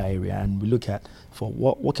invested in that area and we look at for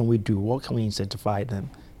what can we do, what can we incentivize them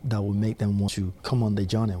that will make them want to come on the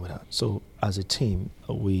journey with us. So as a team,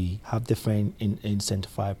 we have different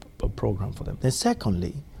incentivized program for them. Then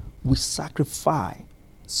secondly, we sacrifice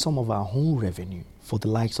some of our own revenue for the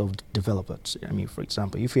likes of developers. I mean, for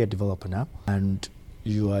example, if you're a developer now and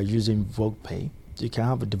you are using VoguePay, you can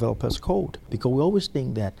have a developer's code because we always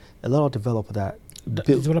think that a lot of developers that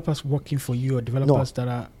developers working for you or developers that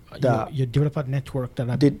are your developer network that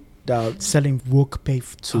are selling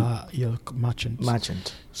VoguePay to your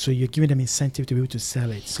merchant. So you're giving them incentive to be able to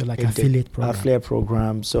sell it. So like affiliate program. Affiliate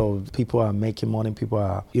program. So people are making money. People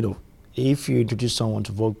are, if you introduce someone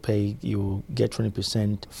to VoguePay, you get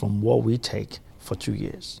 20% from what we take for 2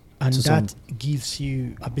 years. And that gives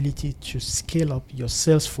you ability to scale up your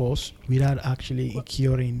sales force without actually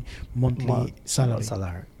incurring monthly salary.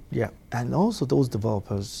 Yeah. And also those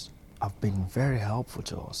developers have been very helpful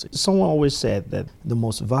to us. Someone always said that the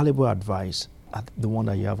most valuable advice are the one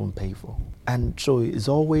that you haven't paid for. And so it's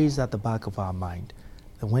always at the back of our mind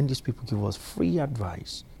that when these people give us free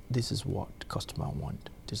advice, this is what customer want.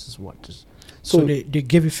 This is what is. So they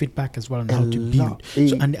give you feedback as well on how to build.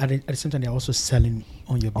 And at the same time, they're also selling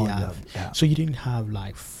on your behalf. Yeah. So you didn't have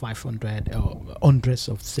like 500 or hundreds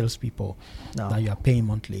of salespeople that you are paying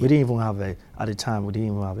monthly. We didn't even have at the time, we didn't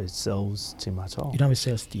even have a sales team at all. You don't have a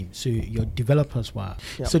sales team. So your developers were.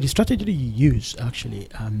 Yeah. So the strategy that you use actually,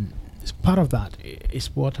 part of that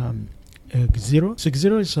is what Xero. So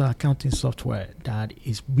Xero is an accounting software that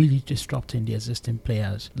is really disrupting the existing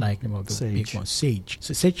players like the big ones. Sage.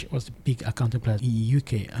 So Sage was the big accounting player in the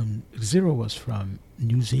UK, and Xero was from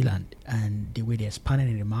New Zealand. And the way they expanded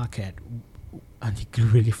in the market, and it grew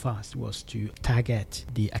really fast, was to target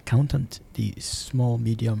the accountant, the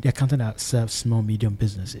accountant that serves small, medium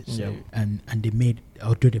businesses. So, and they made,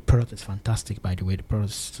 although the product is fantastic, by the way, the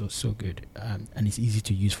product is so good, and it's easy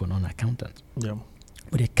to use for non-accountants. Yeah.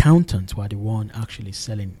 But the accountants were the one actually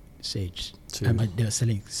selling Sage. They were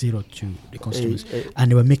selling Xero to the consumers,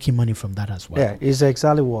 and they were making money from that as well. Yeah, it's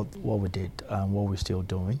exactly what we did and what we're still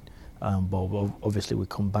doing. But obviously we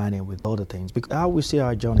combine it with other things. Because how we see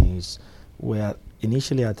our journey is we're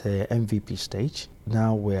initially at the MVP stage.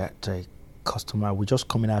 Now we're at a customer. We're just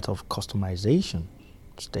coming out of customization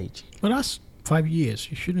stage. But that's 5 years.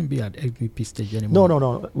 You shouldn't be at MVP stage anymore.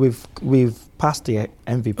 No. We've passed the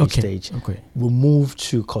MVP stage. Okay. We'll move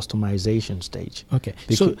to customization stage. Okay.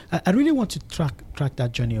 So I really want to track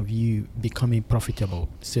that journey of you becoming profitable.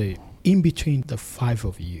 So in between the five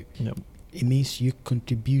of you, it means you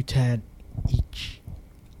contributed each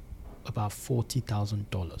about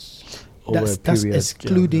 $40,000. That's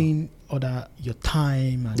excluding your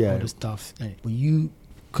time and other stuff. When you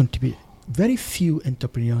contribute. Very few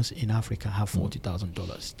entrepreneurs in Africa have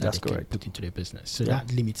 $40,000 that they can put into their business. So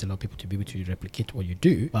that limits a lot of people to be able to replicate what you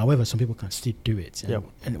do. But however, some people can still do it.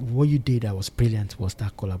 And what you did that was brilliant was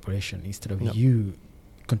that collaboration. Instead of you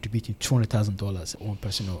contributing $200,000 one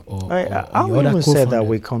person or I your would other even say that co-founder?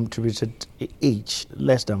 we contributed each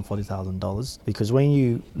less than $40,000, because when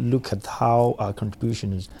you look at how our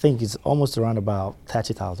contribution is, I think it's almost around about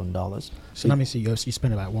 $30,000. So that means you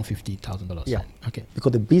spend about $150,000. Yeah. Okay.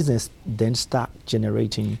 Because the business then start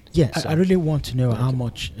generating. Yeah, I really want to know how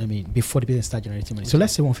much. I mean, before the business start generating money. So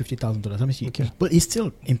let's say $150,000. That means but it's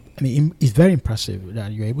still. It's very impressive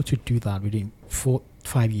that you're able to do that within 4-5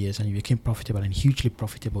 years, and you became profitable and hugely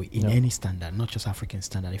profitable in any standard, not just African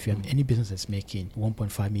standard. If you have any business that's making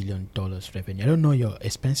 $1.5 million revenue, I don't know your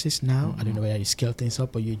expenses now. I don't know whether you scale things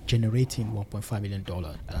up, but you're generating $1.5 million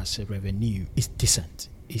as a revenue. It's decent.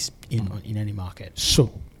 It's in any market. So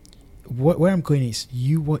where I'm going is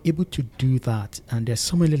you were able to do that, and there's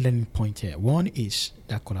so many learning points here. One is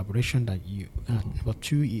that collaboration that you had. Number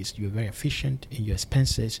two is you're very efficient in your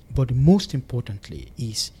expenses, but most importantly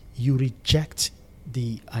is you reject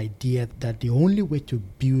the idea that the only way to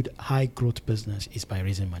build high growth business is by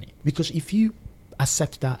raising money. Because if you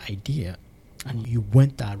accept that idea and you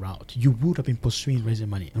went that route, you would have been pursuing raising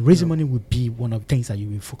money. And raising money would be one of the things that you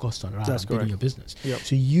will focus on rather than building your business.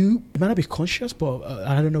 So you might not be conscious, but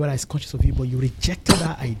I don't know whether it's conscious of you, but you rejected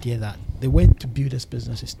that idea that the way to build this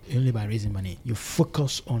business is only by raising money. You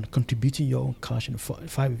focus on contributing your own cash, and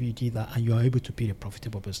 5 of you did that, and you are able to build a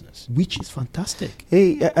profitable business, which is fantastic.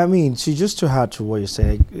 Hey, I mean, so just to add to what you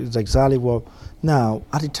said, it's exactly what. Now,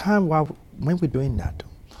 at the time when we're doing that,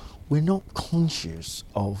 we're not conscious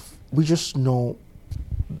of. We just know.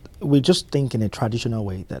 We just think in a traditional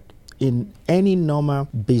way that in any normal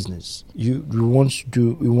business, we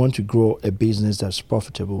want to grow a business that's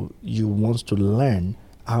profitable. You want to learn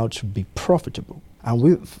how to be profitable, and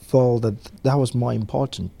we felt that was more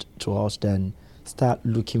important to us than start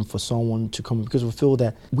looking for someone to come, because we feel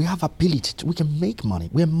that we have ability we can make money.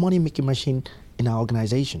 We're a money making machine in our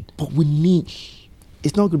organization, but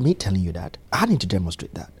it's not good me telling you that. I need to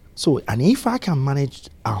demonstrate that. So, and if I can manage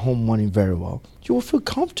our home money very well, you will feel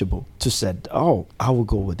comfortable to say, oh, I will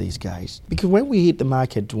go with these guys. Because when we hit the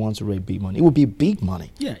market to want to raise big money, it will be big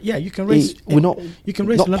money. Yeah, you can raise. You can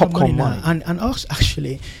raise a lot of money now, and also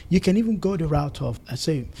actually, you can even go the route of.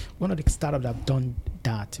 Say, one of the startups that have done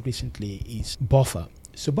that recently is Buffer.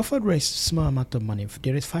 So Buffer raised a small amount of money.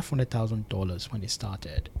 They raised $500,000 when they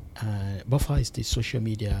started. Buffer is the social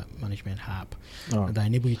media management app that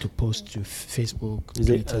enable you to post to Facebook. Is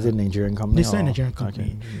it a Nigerian company? It's not a Nigerian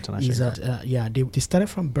company. Okay, international. They started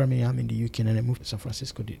from Birmingham in the UK, and then they moved to San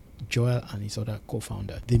Francisco. Joel and his other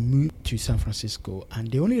co-founder, they moved to San Francisco,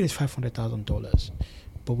 and they only raised $500,000.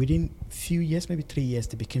 But within a few years, maybe 3 years,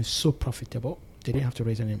 they became so profitable. They didn't have to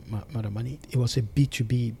raise any amount of money. It was a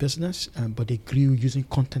B2B business, but they grew using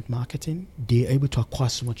content marketing. They were able to acquire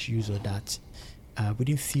so much user that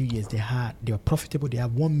within a few years they were profitable. They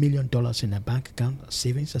have $1 million in their bank account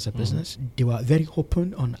savings as a business. They were very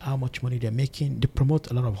open on how much money they're making. They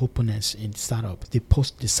promote a lot of openness in startup. They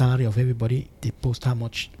post the salary of everybody. They post how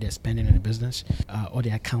much they're spending in the business, or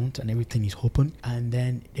the account, and everything is open. And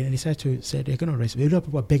then they decide to say they're going to raise. A lot of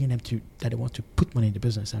people are begging them that they want to put money in the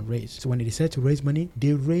business and raise. So when they decided to raise money,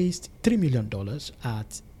 they raised $3 million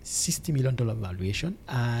at $60 million valuation,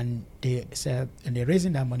 and they said, and they're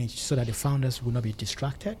raising that money so that the founders will not be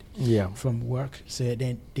distracted from work. So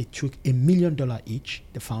then they took $1 million each,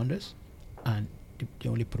 the founders, and they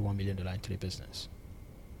only put $1 million into the business.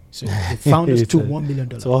 So the founders took $1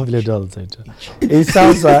 million. So $1 million. It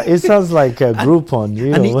sounds like a Groupon, you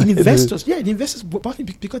know. And the investors bought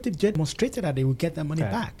it because they demonstrated that they would get that money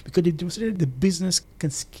back, because they demonstrated the business can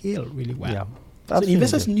scale really well. Yeah. So the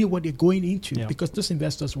investors knew what they're going into, because those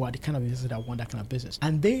investors were the kind of investors that want that kind of business.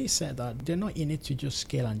 And they said that they're not in it to just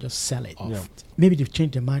scale and just sell it off. Yeah. Maybe they've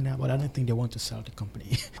changed their mind now, but I don't think they want to sell the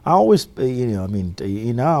company. I always,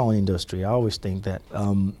 in our own industry, I always think that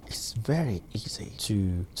it's very easy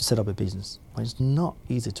to set up a business, but it's not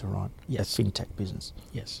easy to run a fintech business.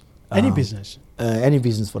 Yes. Any business. Any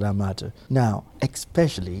business for that matter. Now,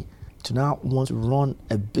 especially to now want to run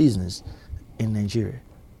a business in Nigeria.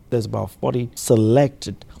 There's about 40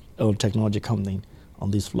 selected technology companies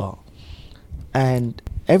on this floor. And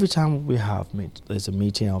every time there's a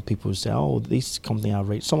meeting, and people say, oh, this company have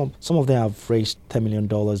raised, some of them have raised $10 million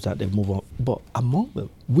that they've moved on. But among them,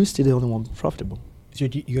 we're still the only one profitable. So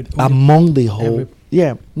among the whole.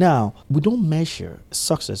 Now, we don't measure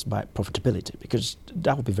success by profitability, because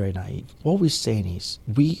that would be very naive. What we're saying is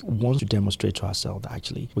we want to demonstrate to ourselves that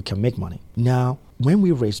actually we can make money. Now, when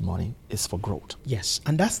we raise money, it's for growth. Yes,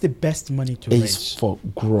 and that's the best money to raise. It's for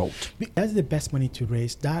growth. That's the best money to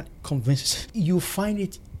raise. That convinces you. Find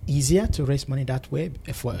it easier to raise money that way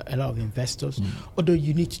for a lot of investors, although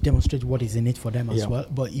you need to demonstrate what is in it for them as well.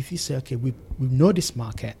 But if you say, okay, we know this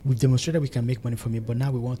market, we've demonstrated we can make money from it, but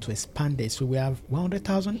now we want to expand it. So we have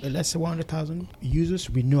 100,000, let's say 100,000 users.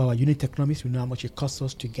 We know our unit economics. We know how much it costs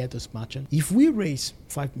us to get those merchants. If we raise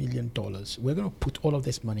 $5 million, we're going to put all of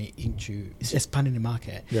this money into expanding the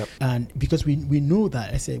market. And because we know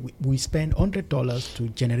that, let's say we spend $100 to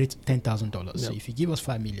generate $10,000. So if you give us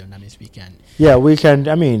 $5 million, that means we can. Yeah, we can.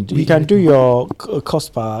 I mean, you can do your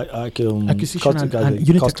cost per acquisition and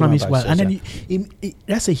unit economics well. And then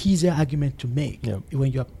that's a easier argument to make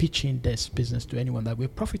when you're pitching this business to anyone, that we're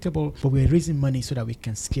profitable, but we're raising money so that we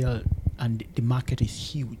can scale, and the market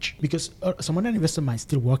is huge. Because some other investor might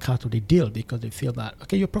still walk out of the deal because they feel that,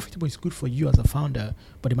 okay, you're profitable, it's good for you as a founder,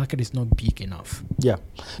 but the market is not big enough. Yeah.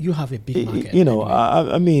 You have a big market. You know,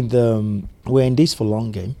 anyway. I mean, we're in this for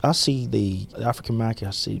long game. I see the African market,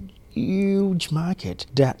 I see huge market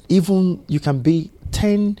that even you can be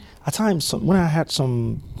 10 at times. When I had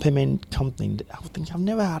some payment company, I would think I've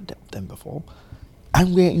never had them before,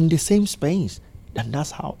 and we're in the same space, and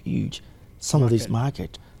that's how huge some of this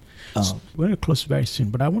market. We're going to close very soon,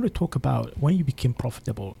 but I want to talk about when you became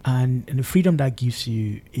profitable and the freedom that gives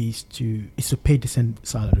you is to pay decent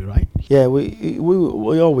salary, right? Yeah, we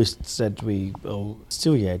always said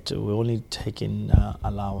still yet we're only taking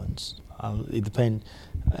allowance. It depends.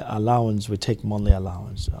 Allowance, we take monthly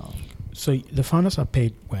allowance. So the founders are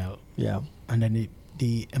paid well. Yeah. And then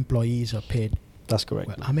the employees are paid. That's correct.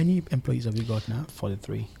 Well. How many employees have you got now?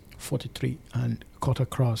 43. And cut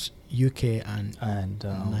across UK and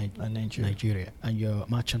Nigeria. And your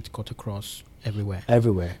merchant cut across everywhere.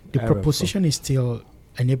 The proposition is still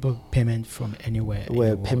enable payment from anywhere.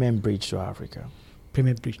 Where payment bridge to Africa.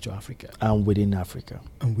 Payment bridge to Africa. And within Africa.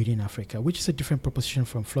 Which is a different proposition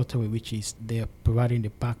from Flutterway, which is they're providing the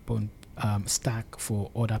backbone stack for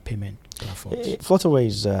other payment platforms. Flutterway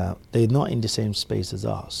is they're not in the same space as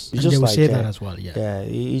us. And they will say that as well, yeah. Yeah,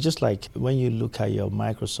 it's just like when you look at your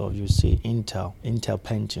Microsoft, you see Intel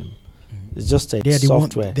Pentium. It's just a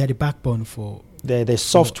software. They're the backbone for... They're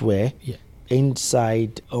software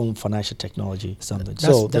inside financial technology something.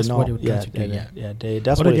 That's what they would try to do,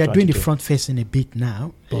 That's what they are doing the front facing a bit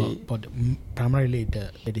now, but primarily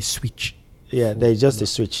the switch. Yeah, they just the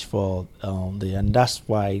switch for and that's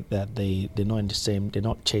why that they're not in the same. They're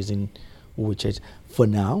not chasing what we chase for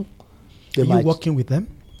now. Are you working with them?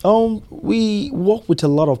 We work with a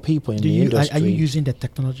lot of people in the industry. Are you using the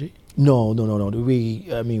technology? No.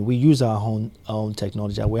 We use our own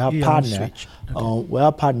technology. We have partner. Okay. We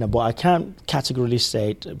are partner, but I can't categorically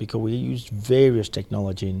say it because we use various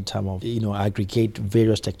technology in terms of aggregate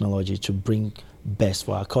various technology to bring best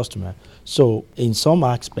for our customer. So in some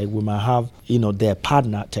aspect, we might have their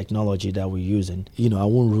partner technology that we're using. I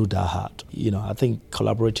won't rule that out. I think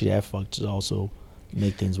collaborative efforts also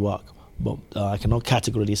make things work, but I cannot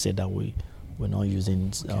categorically say that we're not using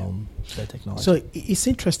the technology. So it's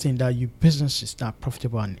interesting that your business is not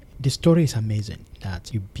profitable, and the story is amazing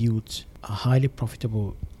that you built a highly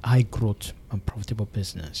profitable, high growth and profitable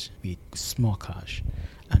business with small cash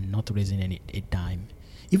and not raising a dime.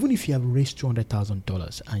 Even if you have raised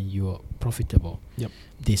 $200,000 and you're profitable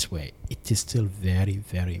this way, it is still very,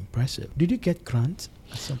 very impressive. Did you get grants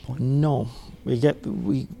at some point? No.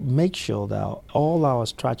 We make sure that all our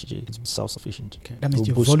strategy is self-sufficient. Okay. That means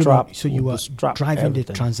your volume, so you are driving everything.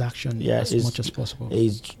 The transaction as much as possible.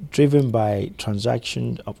 It's driven by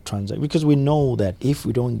transaction because we know that if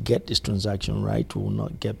we don't get this transaction right, we will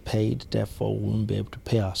not get paid. Therefore, we won't be able to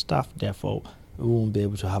pay our staff. Therefore, we won't be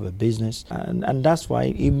able to have a business, and that's why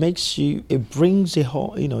it brings the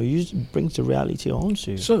whole, brings the reality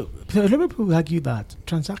onto you. So a lot of people argue that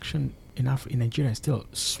transaction in Nigeria is still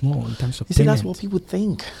small in terms of payment. See, that's what people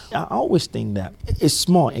think. I always think that it's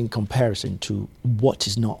small in comparison to what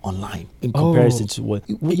is not online. In comparison to what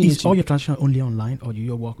is all your transaction only online, or do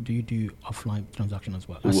you do offline transaction as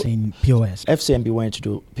well? As in POS. FCMB wanted to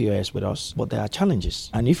do POS with us, but there are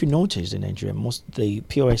challenges. And if you notice in Nigeria, the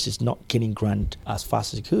POS is not getting grant as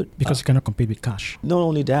fast as it could because it cannot compete with cash. Not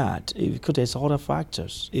only that, because there's other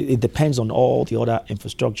factors. It depends on all the other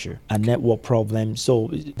infrastructure and network problems. So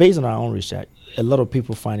based on our own research, a lot of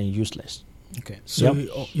people find it useless. Okay, so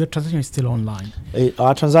your transaction is still online?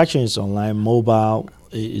 Our transaction is online, mobile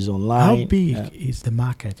is online. How big is the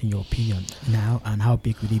market in your opinion now, and how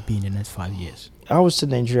big will it be in the next 5 years? I would say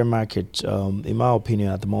the Nigerian market, in my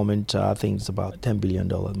opinion at the moment, I think it's about $10 billion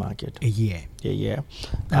market. A year? Yeah.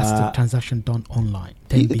 That's the transaction done online,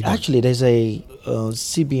 $10 billion. Actually, there's a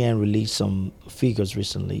CBN released some figures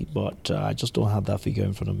recently, but I just don't have that figure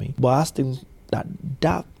in front of me. But I think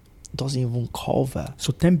that doesn't even cover.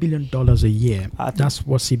 So $10 billion a year, I think- that's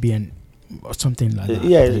what CBN, or something like that.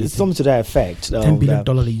 Yeah, do you it's think? something to that effect. $10 billion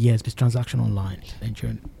that- a year is transaction online.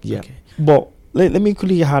 Yeah. Okay. But let me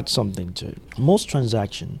quickly add something to it. Most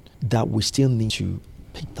transactions that we still need to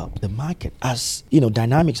pick up the market, as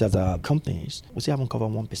dynamics as our companies, we still haven't covered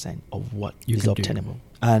 1% of what You is can do. obtainable.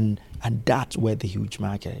 And that's where the huge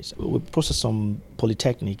market is. We process some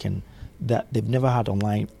Polytechnic and that they've never had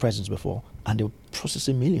online presence before, and they're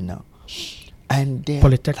processing million now. And they're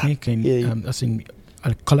Polytechnic in, as in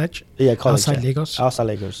college, college, outside Lagos, outside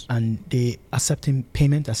Lagos. and they accepting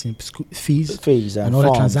payment as in school fees And other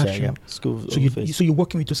forms, transactions. School So fees. you're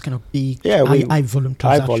working with those kind of big, Yeah, high volume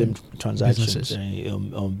high transactions. volume transactions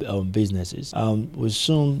businesses. on businesses.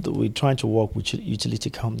 We're trying to work with utility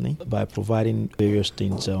company by providing various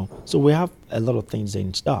things. So we have a lot of things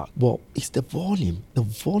in stock, but it's the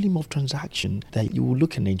volume of transaction that you will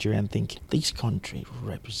look at Nigeria and think this country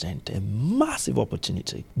represents a massive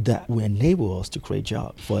opportunity that will enable us to create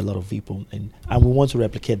jobs for a lot of people, and we want to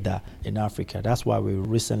replicate that in Africa. That's why we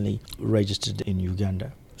recently registered in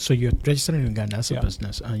Uganda. So you're registered in Uganda as a Yeah.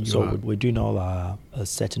 business, and you So are. we're doing all our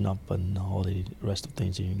setting up and all the rest of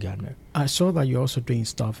things in Uganda. I saw that you're also doing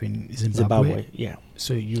stuff in Zimbabwe. Zimbabwe, yeah.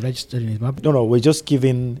 So you registered in Zimbabwe. No,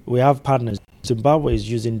 we have partners. Zimbabwe is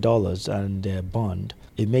using dollars and their bond.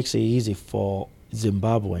 It makes it easy for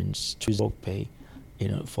Zimbabweans to use VoguePay,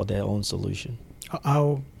 for their own solution.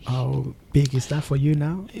 How big is that for you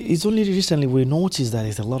now? It's only recently we noticed that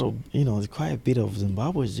there's a lot of, there's quite a bit of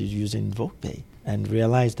Zimbabweans using VoguePay, and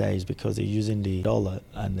realized that it's because they're using the dollar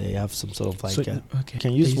and they have some sort of So, you okay.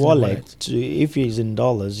 can They use use the wallet to, if it's in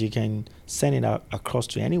dollars, you can send it out across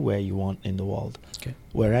to anywhere you want in the world. Okay.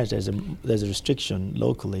 Whereas there's a restriction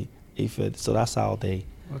locally. So that's how they.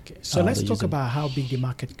 Okay. So let's they're talk using- about how big the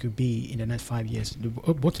market could be in the next 5 years,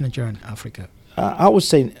 both in Nigeria and Africa. I would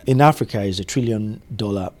say in Africa is $1 trillion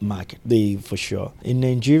market, for sure. In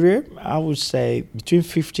Nigeria, I would say between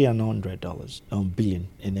 $50 and $100 billion.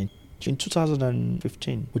 In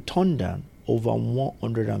 2015, we turned down over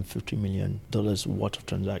 $150 million worth of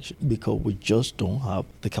transactions because we just don't have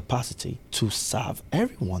the capacity to serve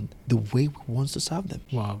everyone the way we want to serve them.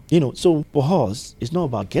 Wow. So for us, it's not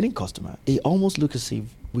about getting customer. It almost looks as if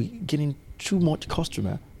we're getting too much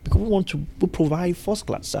customer because we provide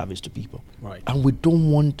first-class service to people. Right. And we don't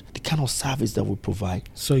want the kind of service that we provide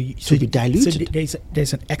So to be diluted. So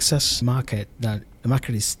there's an excess market that the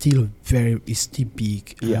market is still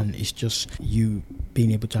big, Yeah. and it's just you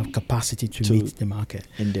being able to have capacity to meet the market.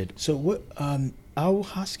 Indeed. So what I'll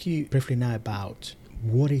ask you briefly now about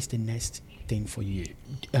what is the next thing for you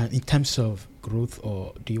in terms of growth,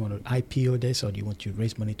 or do you want to IPO this, or do you want to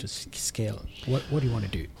raise money to scale? What do you want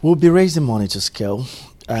to do? We'll be raising money to scale,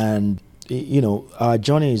 and our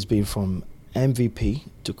journey has been from MVP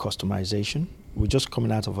to customization. We're just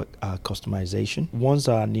coming out of our customization. Once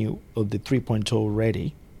our new the 3.0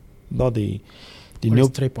 ready, not the What new is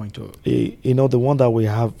 3.0? the one that we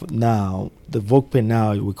have now, the VoguePay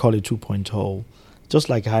now, we call it 2.0. Just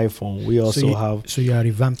like iPhone, we also have. So you are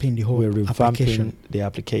revamping the whole We're revamping application.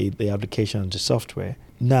 the application and the software.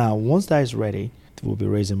 Now, once that is ready, we'll be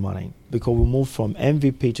raising money because we move from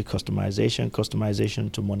MVP to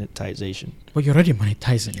customization to monetization. But you're already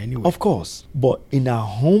monetizing anyway. Of course, but in our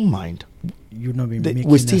home mind, You've not been making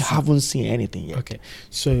we still that- haven't seen anything yet. Okay.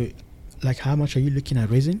 So, like, how much are you looking at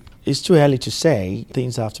raising? It's too early to say.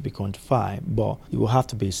 Things have to be quantified, but it will have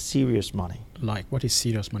to be serious money. Like, what is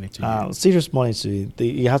serious money to you? Serious money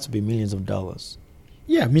it has to be millions of dollars.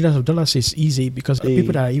 Yeah, millions of dollars is easy because Eh,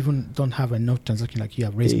 people that even don't have enough transaction like you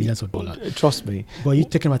have raised millions of dollars. Trust me. But you're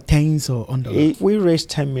talking about tens or under. If we raise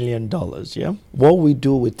 $10 million, yeah, what we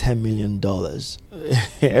do with $10 million,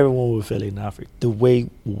 everyone will fail in Africa.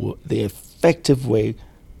 The effective way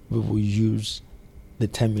we will use the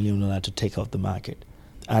 $10 million to take off the market.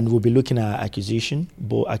 And we'll be looking at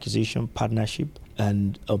both acquisition, partnership,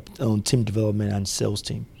 and on team development and sales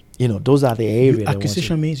team. Those are the areas.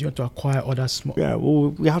 Acquisition means you want to acquire other small. Yeah,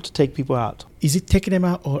 we have to take people out. Is it taking them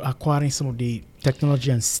out or acquiring some of the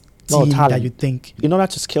technology and No, team talent. that you think? In order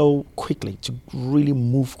to scale quickly, to really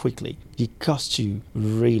move quickly, you got to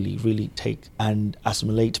really, really take and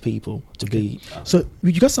assimilate people to be. So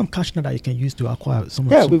you got some cash now that you can use to acquire some.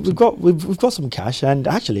 Yeah, some, we've got some cash, and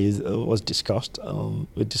actually it was discussed.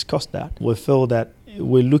 We discussed that. We feel that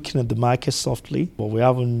we're looking at the market softly, but we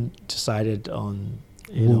haven't decided on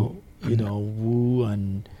who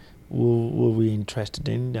and we'll be interested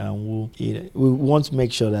in, and we want to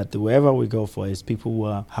make sure that wherever we go for is people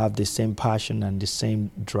who have the same passion and the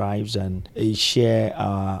same drives and share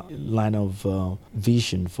our line of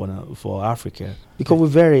vision for Africa, because we're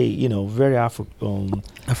very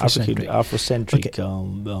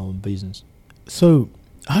Afrocentric business. So,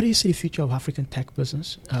 how do you see the future of African tech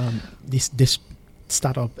business? This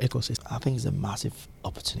startup ecosystem. I think it's a massive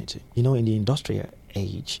opportunity. In the industrial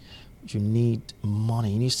age, you need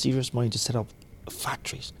money. You need serious money to set up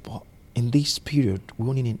factories. But in this period, we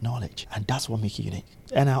only need knowledge, and that's what makes it unique.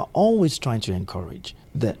 And I'm always trying to encourage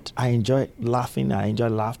that. I enjoy laughing, I enjoy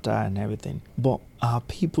laughter and everything. But our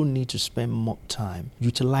people need to spend more time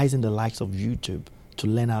utilizing the likes of YouTube to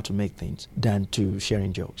learn how to make things than to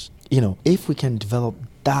sharing jokes. If we can develop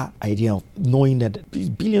that idea of knowing that there's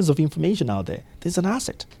billions of information out there, there's an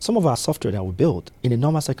asset. Some of our software that we build in the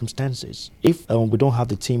normal circumstances, if we don't have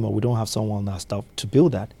the team or we don't have someone on that stuff to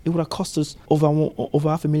build that, it would have cost us over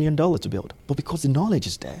 $500,000 to build. But because the knowledge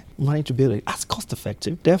is there, we managed to build it. That's cost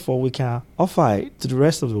effective. Therefore, we can offer it to the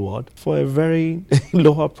rest of the world for a very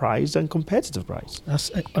lower price and competitive price.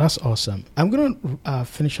 That's awesome. I'm going to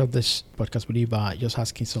finish up this podcast with you by just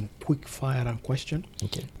asking some quick fire question.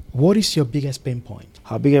 Okay. What is your biggest pain point?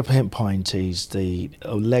 Our biggest pain point is the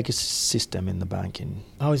legacy system in the banking.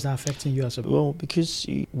 How is that affecting you as a... Well, because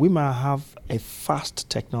we might have a fast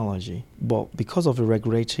technology, but because of the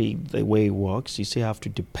regulatory, the way it works, you still have to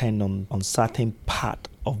depend on certain part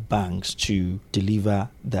of banks to deliver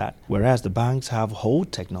that, whereas the banks have whole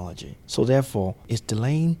technology. So therefore, it's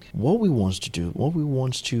delaying what we want to do, what we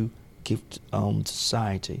want to give to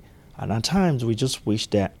society. And at times, we just wish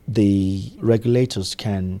that the regulators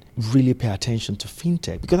can really pay attention to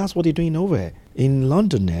fintech, because that's what they're doing over here. In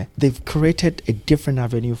London, they've created a different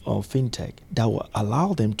avenue of fintech that will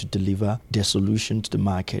allow them to deliver their solution to the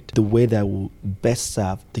market the way that will best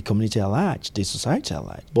serve the community at large, the society at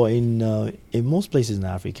large. But in most places in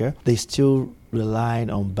Africa, they still rely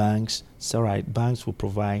on banks. So, right, banks will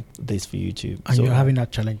provide this for you too. And you're having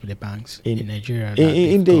that challenge with the banks in Nigeria.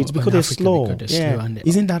 Indeed, because they're slow. And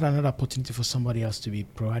isn't that another opportunity for somebody else to be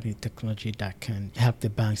providing technology that can help the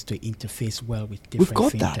banks to interface well with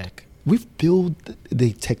different fintech? That. We've built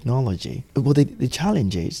the technology, but the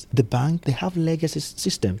challenge is the bank, they have legacy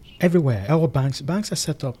system. Everywhere. All banks are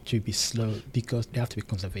set up to be slow because they have to be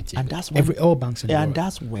conservative. And that's where all banks in the world. And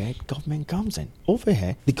that's where government comes in. Over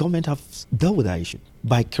here, the government have dealt with that issue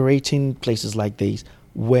by creating places like these,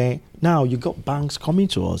 where now you got banks coming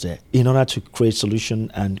to us in order to create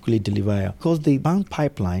solution and really deliver, because the bank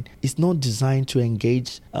pipeline is not designed to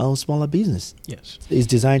engage smaller business. Yes, it's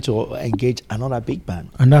designed to engage another big bank,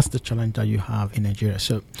 and that's the challenge that you have in Nigeria.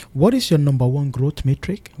 So what is your number one growth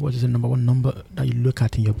metric? What is the number one number that you look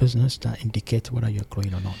at in your business that indicates whether you're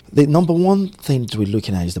growing or not? The number one thing to be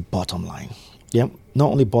looking at is the bottom line.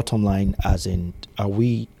 Not only bottom line as in are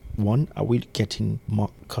we getting more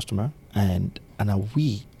customer, and are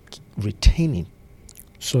we retaining?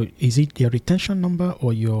 So is it your retention number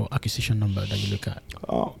or your acquisition number that you look at?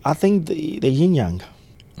 I think the yin yang.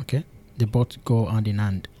 Okay, they both go hand in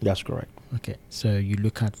hand. That's correct. Okay, so you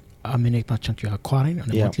look at how many merchants you're acquiring on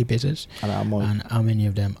a monthly basis, and how many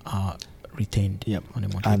of them are retained on a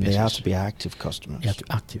monthly basis. And they have to be active customers. They have to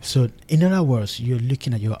be active. So in other words, you're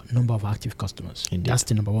looking at your number of active customers. Indeed. That's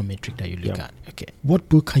the number one metric that you look at. Okay. What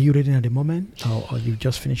book are you reading at the moment, or you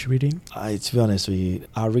just finished reading? To be honest with you,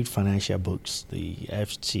 I read financial books, the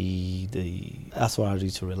FT, that's what I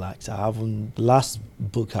read to relax. Last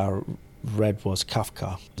book I read was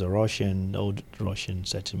Kafka, the old Russian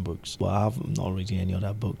setting books. But I have not read any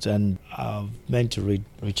other books. And I've meant to read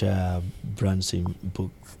Richard Branson's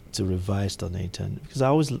book to revise on it, and because I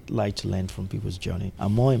always like to learn from people's journey.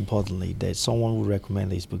 And more importantly, that someone will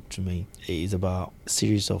recommend this book to me is about a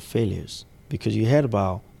series of failures. Because you heard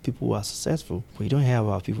about people who are successful, but you don't hear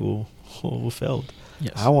about people who failed.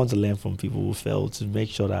 Yes. I want to learn from people who failed to make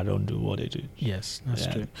sure that I don't do what they do. Yes, that's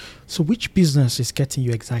true. So which business is getting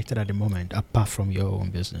you excited at the moment, apart from your own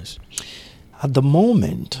business? At the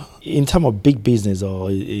moment, in terms of big business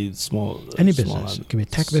or small... Any business. It could be a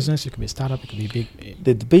tech business, it could be a startup, it could be big...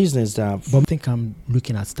 The business that... But I think I'm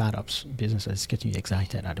looking at startups, businesses getting you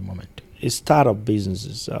excited at the moment. It's startup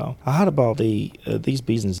businesses. I heard about these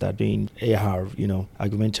businesses that are doing AR,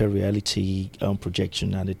 augmented reality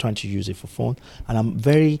projection, and they're trying to use it for phone. And I'm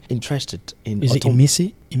very interested in... Is it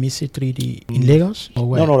Imisi 3D in Lagos? Or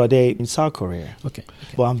where? No, they're in South Korea. Okay.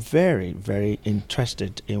 But I'm very, very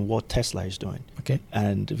interested in what Tesla is doing. Okay.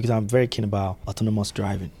 And because I'm very keen about autonomous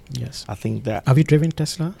driving. Yes. I think that... Have you driven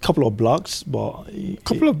Tesla? Couple of blocks, but...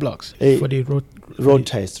 Couple of blocks for the Road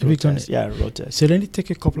test. Road test. Yeah, road test. So then it take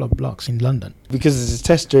a couple of blocks in London. Because it's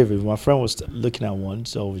test driven. My friend was looking at one,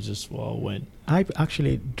 so we just went. I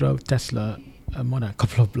actually drove Tesla more than a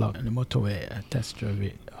couple of blocks on the motorway. Test drove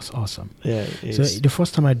it. It was awesome. Yeah. So the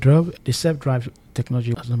first time I drove, the self-drive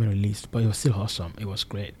technology has not been released, but it was still awesome. It was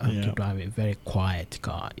great to drive a very quiet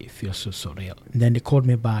car. It feels so surreal. And then they called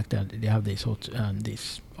me back that they have this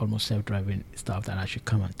this almost self-driving stuff that I should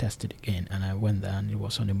come and test it again. And I went there and it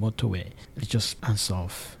was on the motorway. It just hands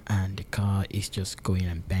off and the car is just going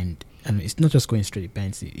and bend. And it's not just going straight, it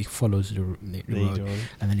bends. It follows the road.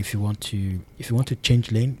 And then if you want to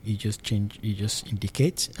change lane, you just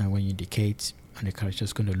indicate, and when you indicate, and the car is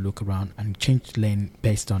just going to look around and change lane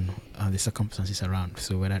based on the circumstances around.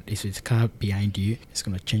 So whether if it's a car behind you, it's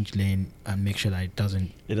going to change lane and make sure that it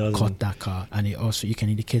doesn't cut that car. And it also, you can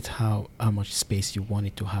indicate how much space you want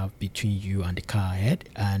it to have between you and the car ahead.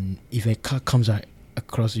 And if a car comes out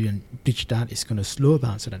across you and pitch that, it's going to slow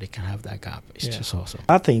down so that they can have that gap. It's just awesome.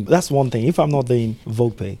 I think that's one thing. If I'm not doing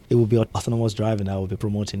VoguePay, it will be autonomous driving that I will be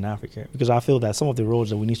promoting in Africa, because I feel that some of the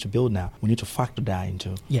roads that we need to build now, we need to factor that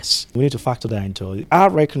into. Yes. We need to factor that into. I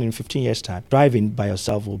reckon in 15 years' time, driving by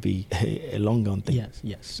yourself will be a long gone thing.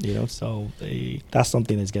 Yes. So that's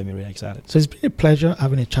something that's getting me really excited. So it's been a pleasure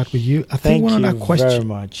having a chat with you. I think one other question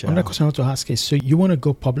I want to ask is, so you want to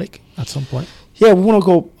go public at some point? Yeah, we want to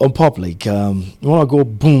go on public. We want to go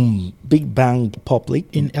boom, big bang public.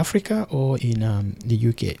 In Africa or in the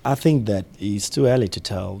UK? I think that it's too early to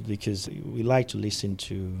tell, because we like to listen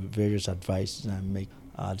to various advice and make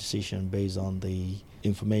our decision based on the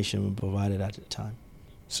information we provided at the time.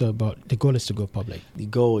 So, but the goal is to go public? The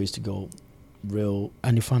goal is to go real.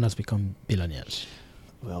 And the founders become billionaires?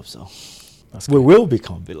 We hope so. We will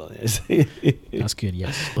become billionaires. That's good,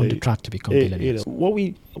 yes. On the track to become billionaires. What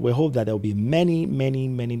we hope that there will be many, many,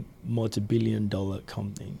 many multi-billion-dollar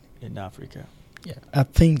companies in Africa. Yeah, I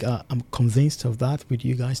think I'm convinced of that with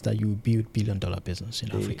you guys, that you will build billion-dollar business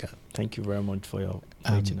in Africa. Thank you very much for your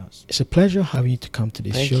inviting us. It's a pleasure having you to come to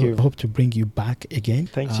this show. You. I hope to bring you back again.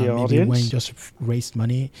 Thanks to your maybe audience. When you just raise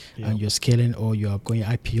money and you're scaling, or you are going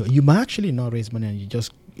IPO. You might actually not raise money and you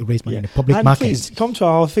just raise money in the public market. Please come to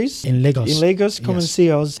our office in Lagos. Come and see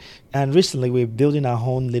us. And recently we're building our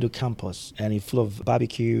own little campus, and it's full of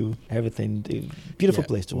barbecue, everything. Beautiful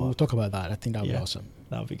place to work. We'll talk about that. I think that would be awesome.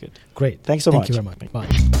 That would be good. Great. Thanks so much. Thank you very much. Bye.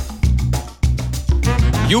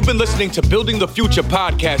 You've been listening to Building the Future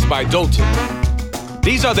podcast by Dolton.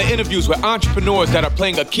 These are the interviews with entrepreneurs that are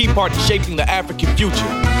playing a key part in shaping the African future,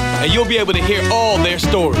 and you'll be able to hear all their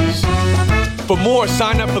stories. For more,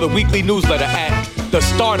 sign up for the weekly newsletter at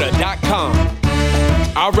thestarter.com.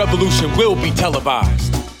 Our revolution will be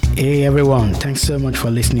televised. Hey everyone, thanks so much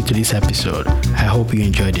for listening to this episode. I hope you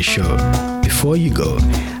enjoyed the show. Before you go,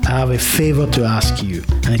 I have a favor to ask you,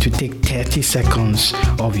 and it will take 30 seconds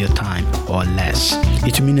of your time or less.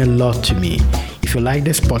 It will mean a lot to me. If you like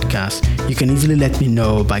this podcast, you can easily let me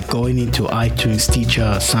know by going into iTunes,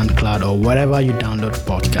 Stitcher, SoundCloud, or wherever you download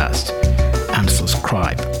podcasts, and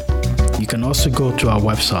subscribe. You can also go to our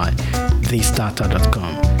website,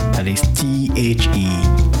 thestarter.com. That is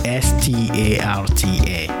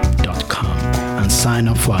thestarta.com, and sign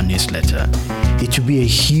up for our newsletter. It will be a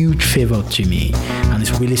huge favor to me, and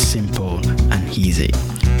it's really simple and easy.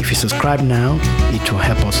 If you subscribe now, it will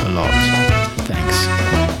help us a lot. Thanks.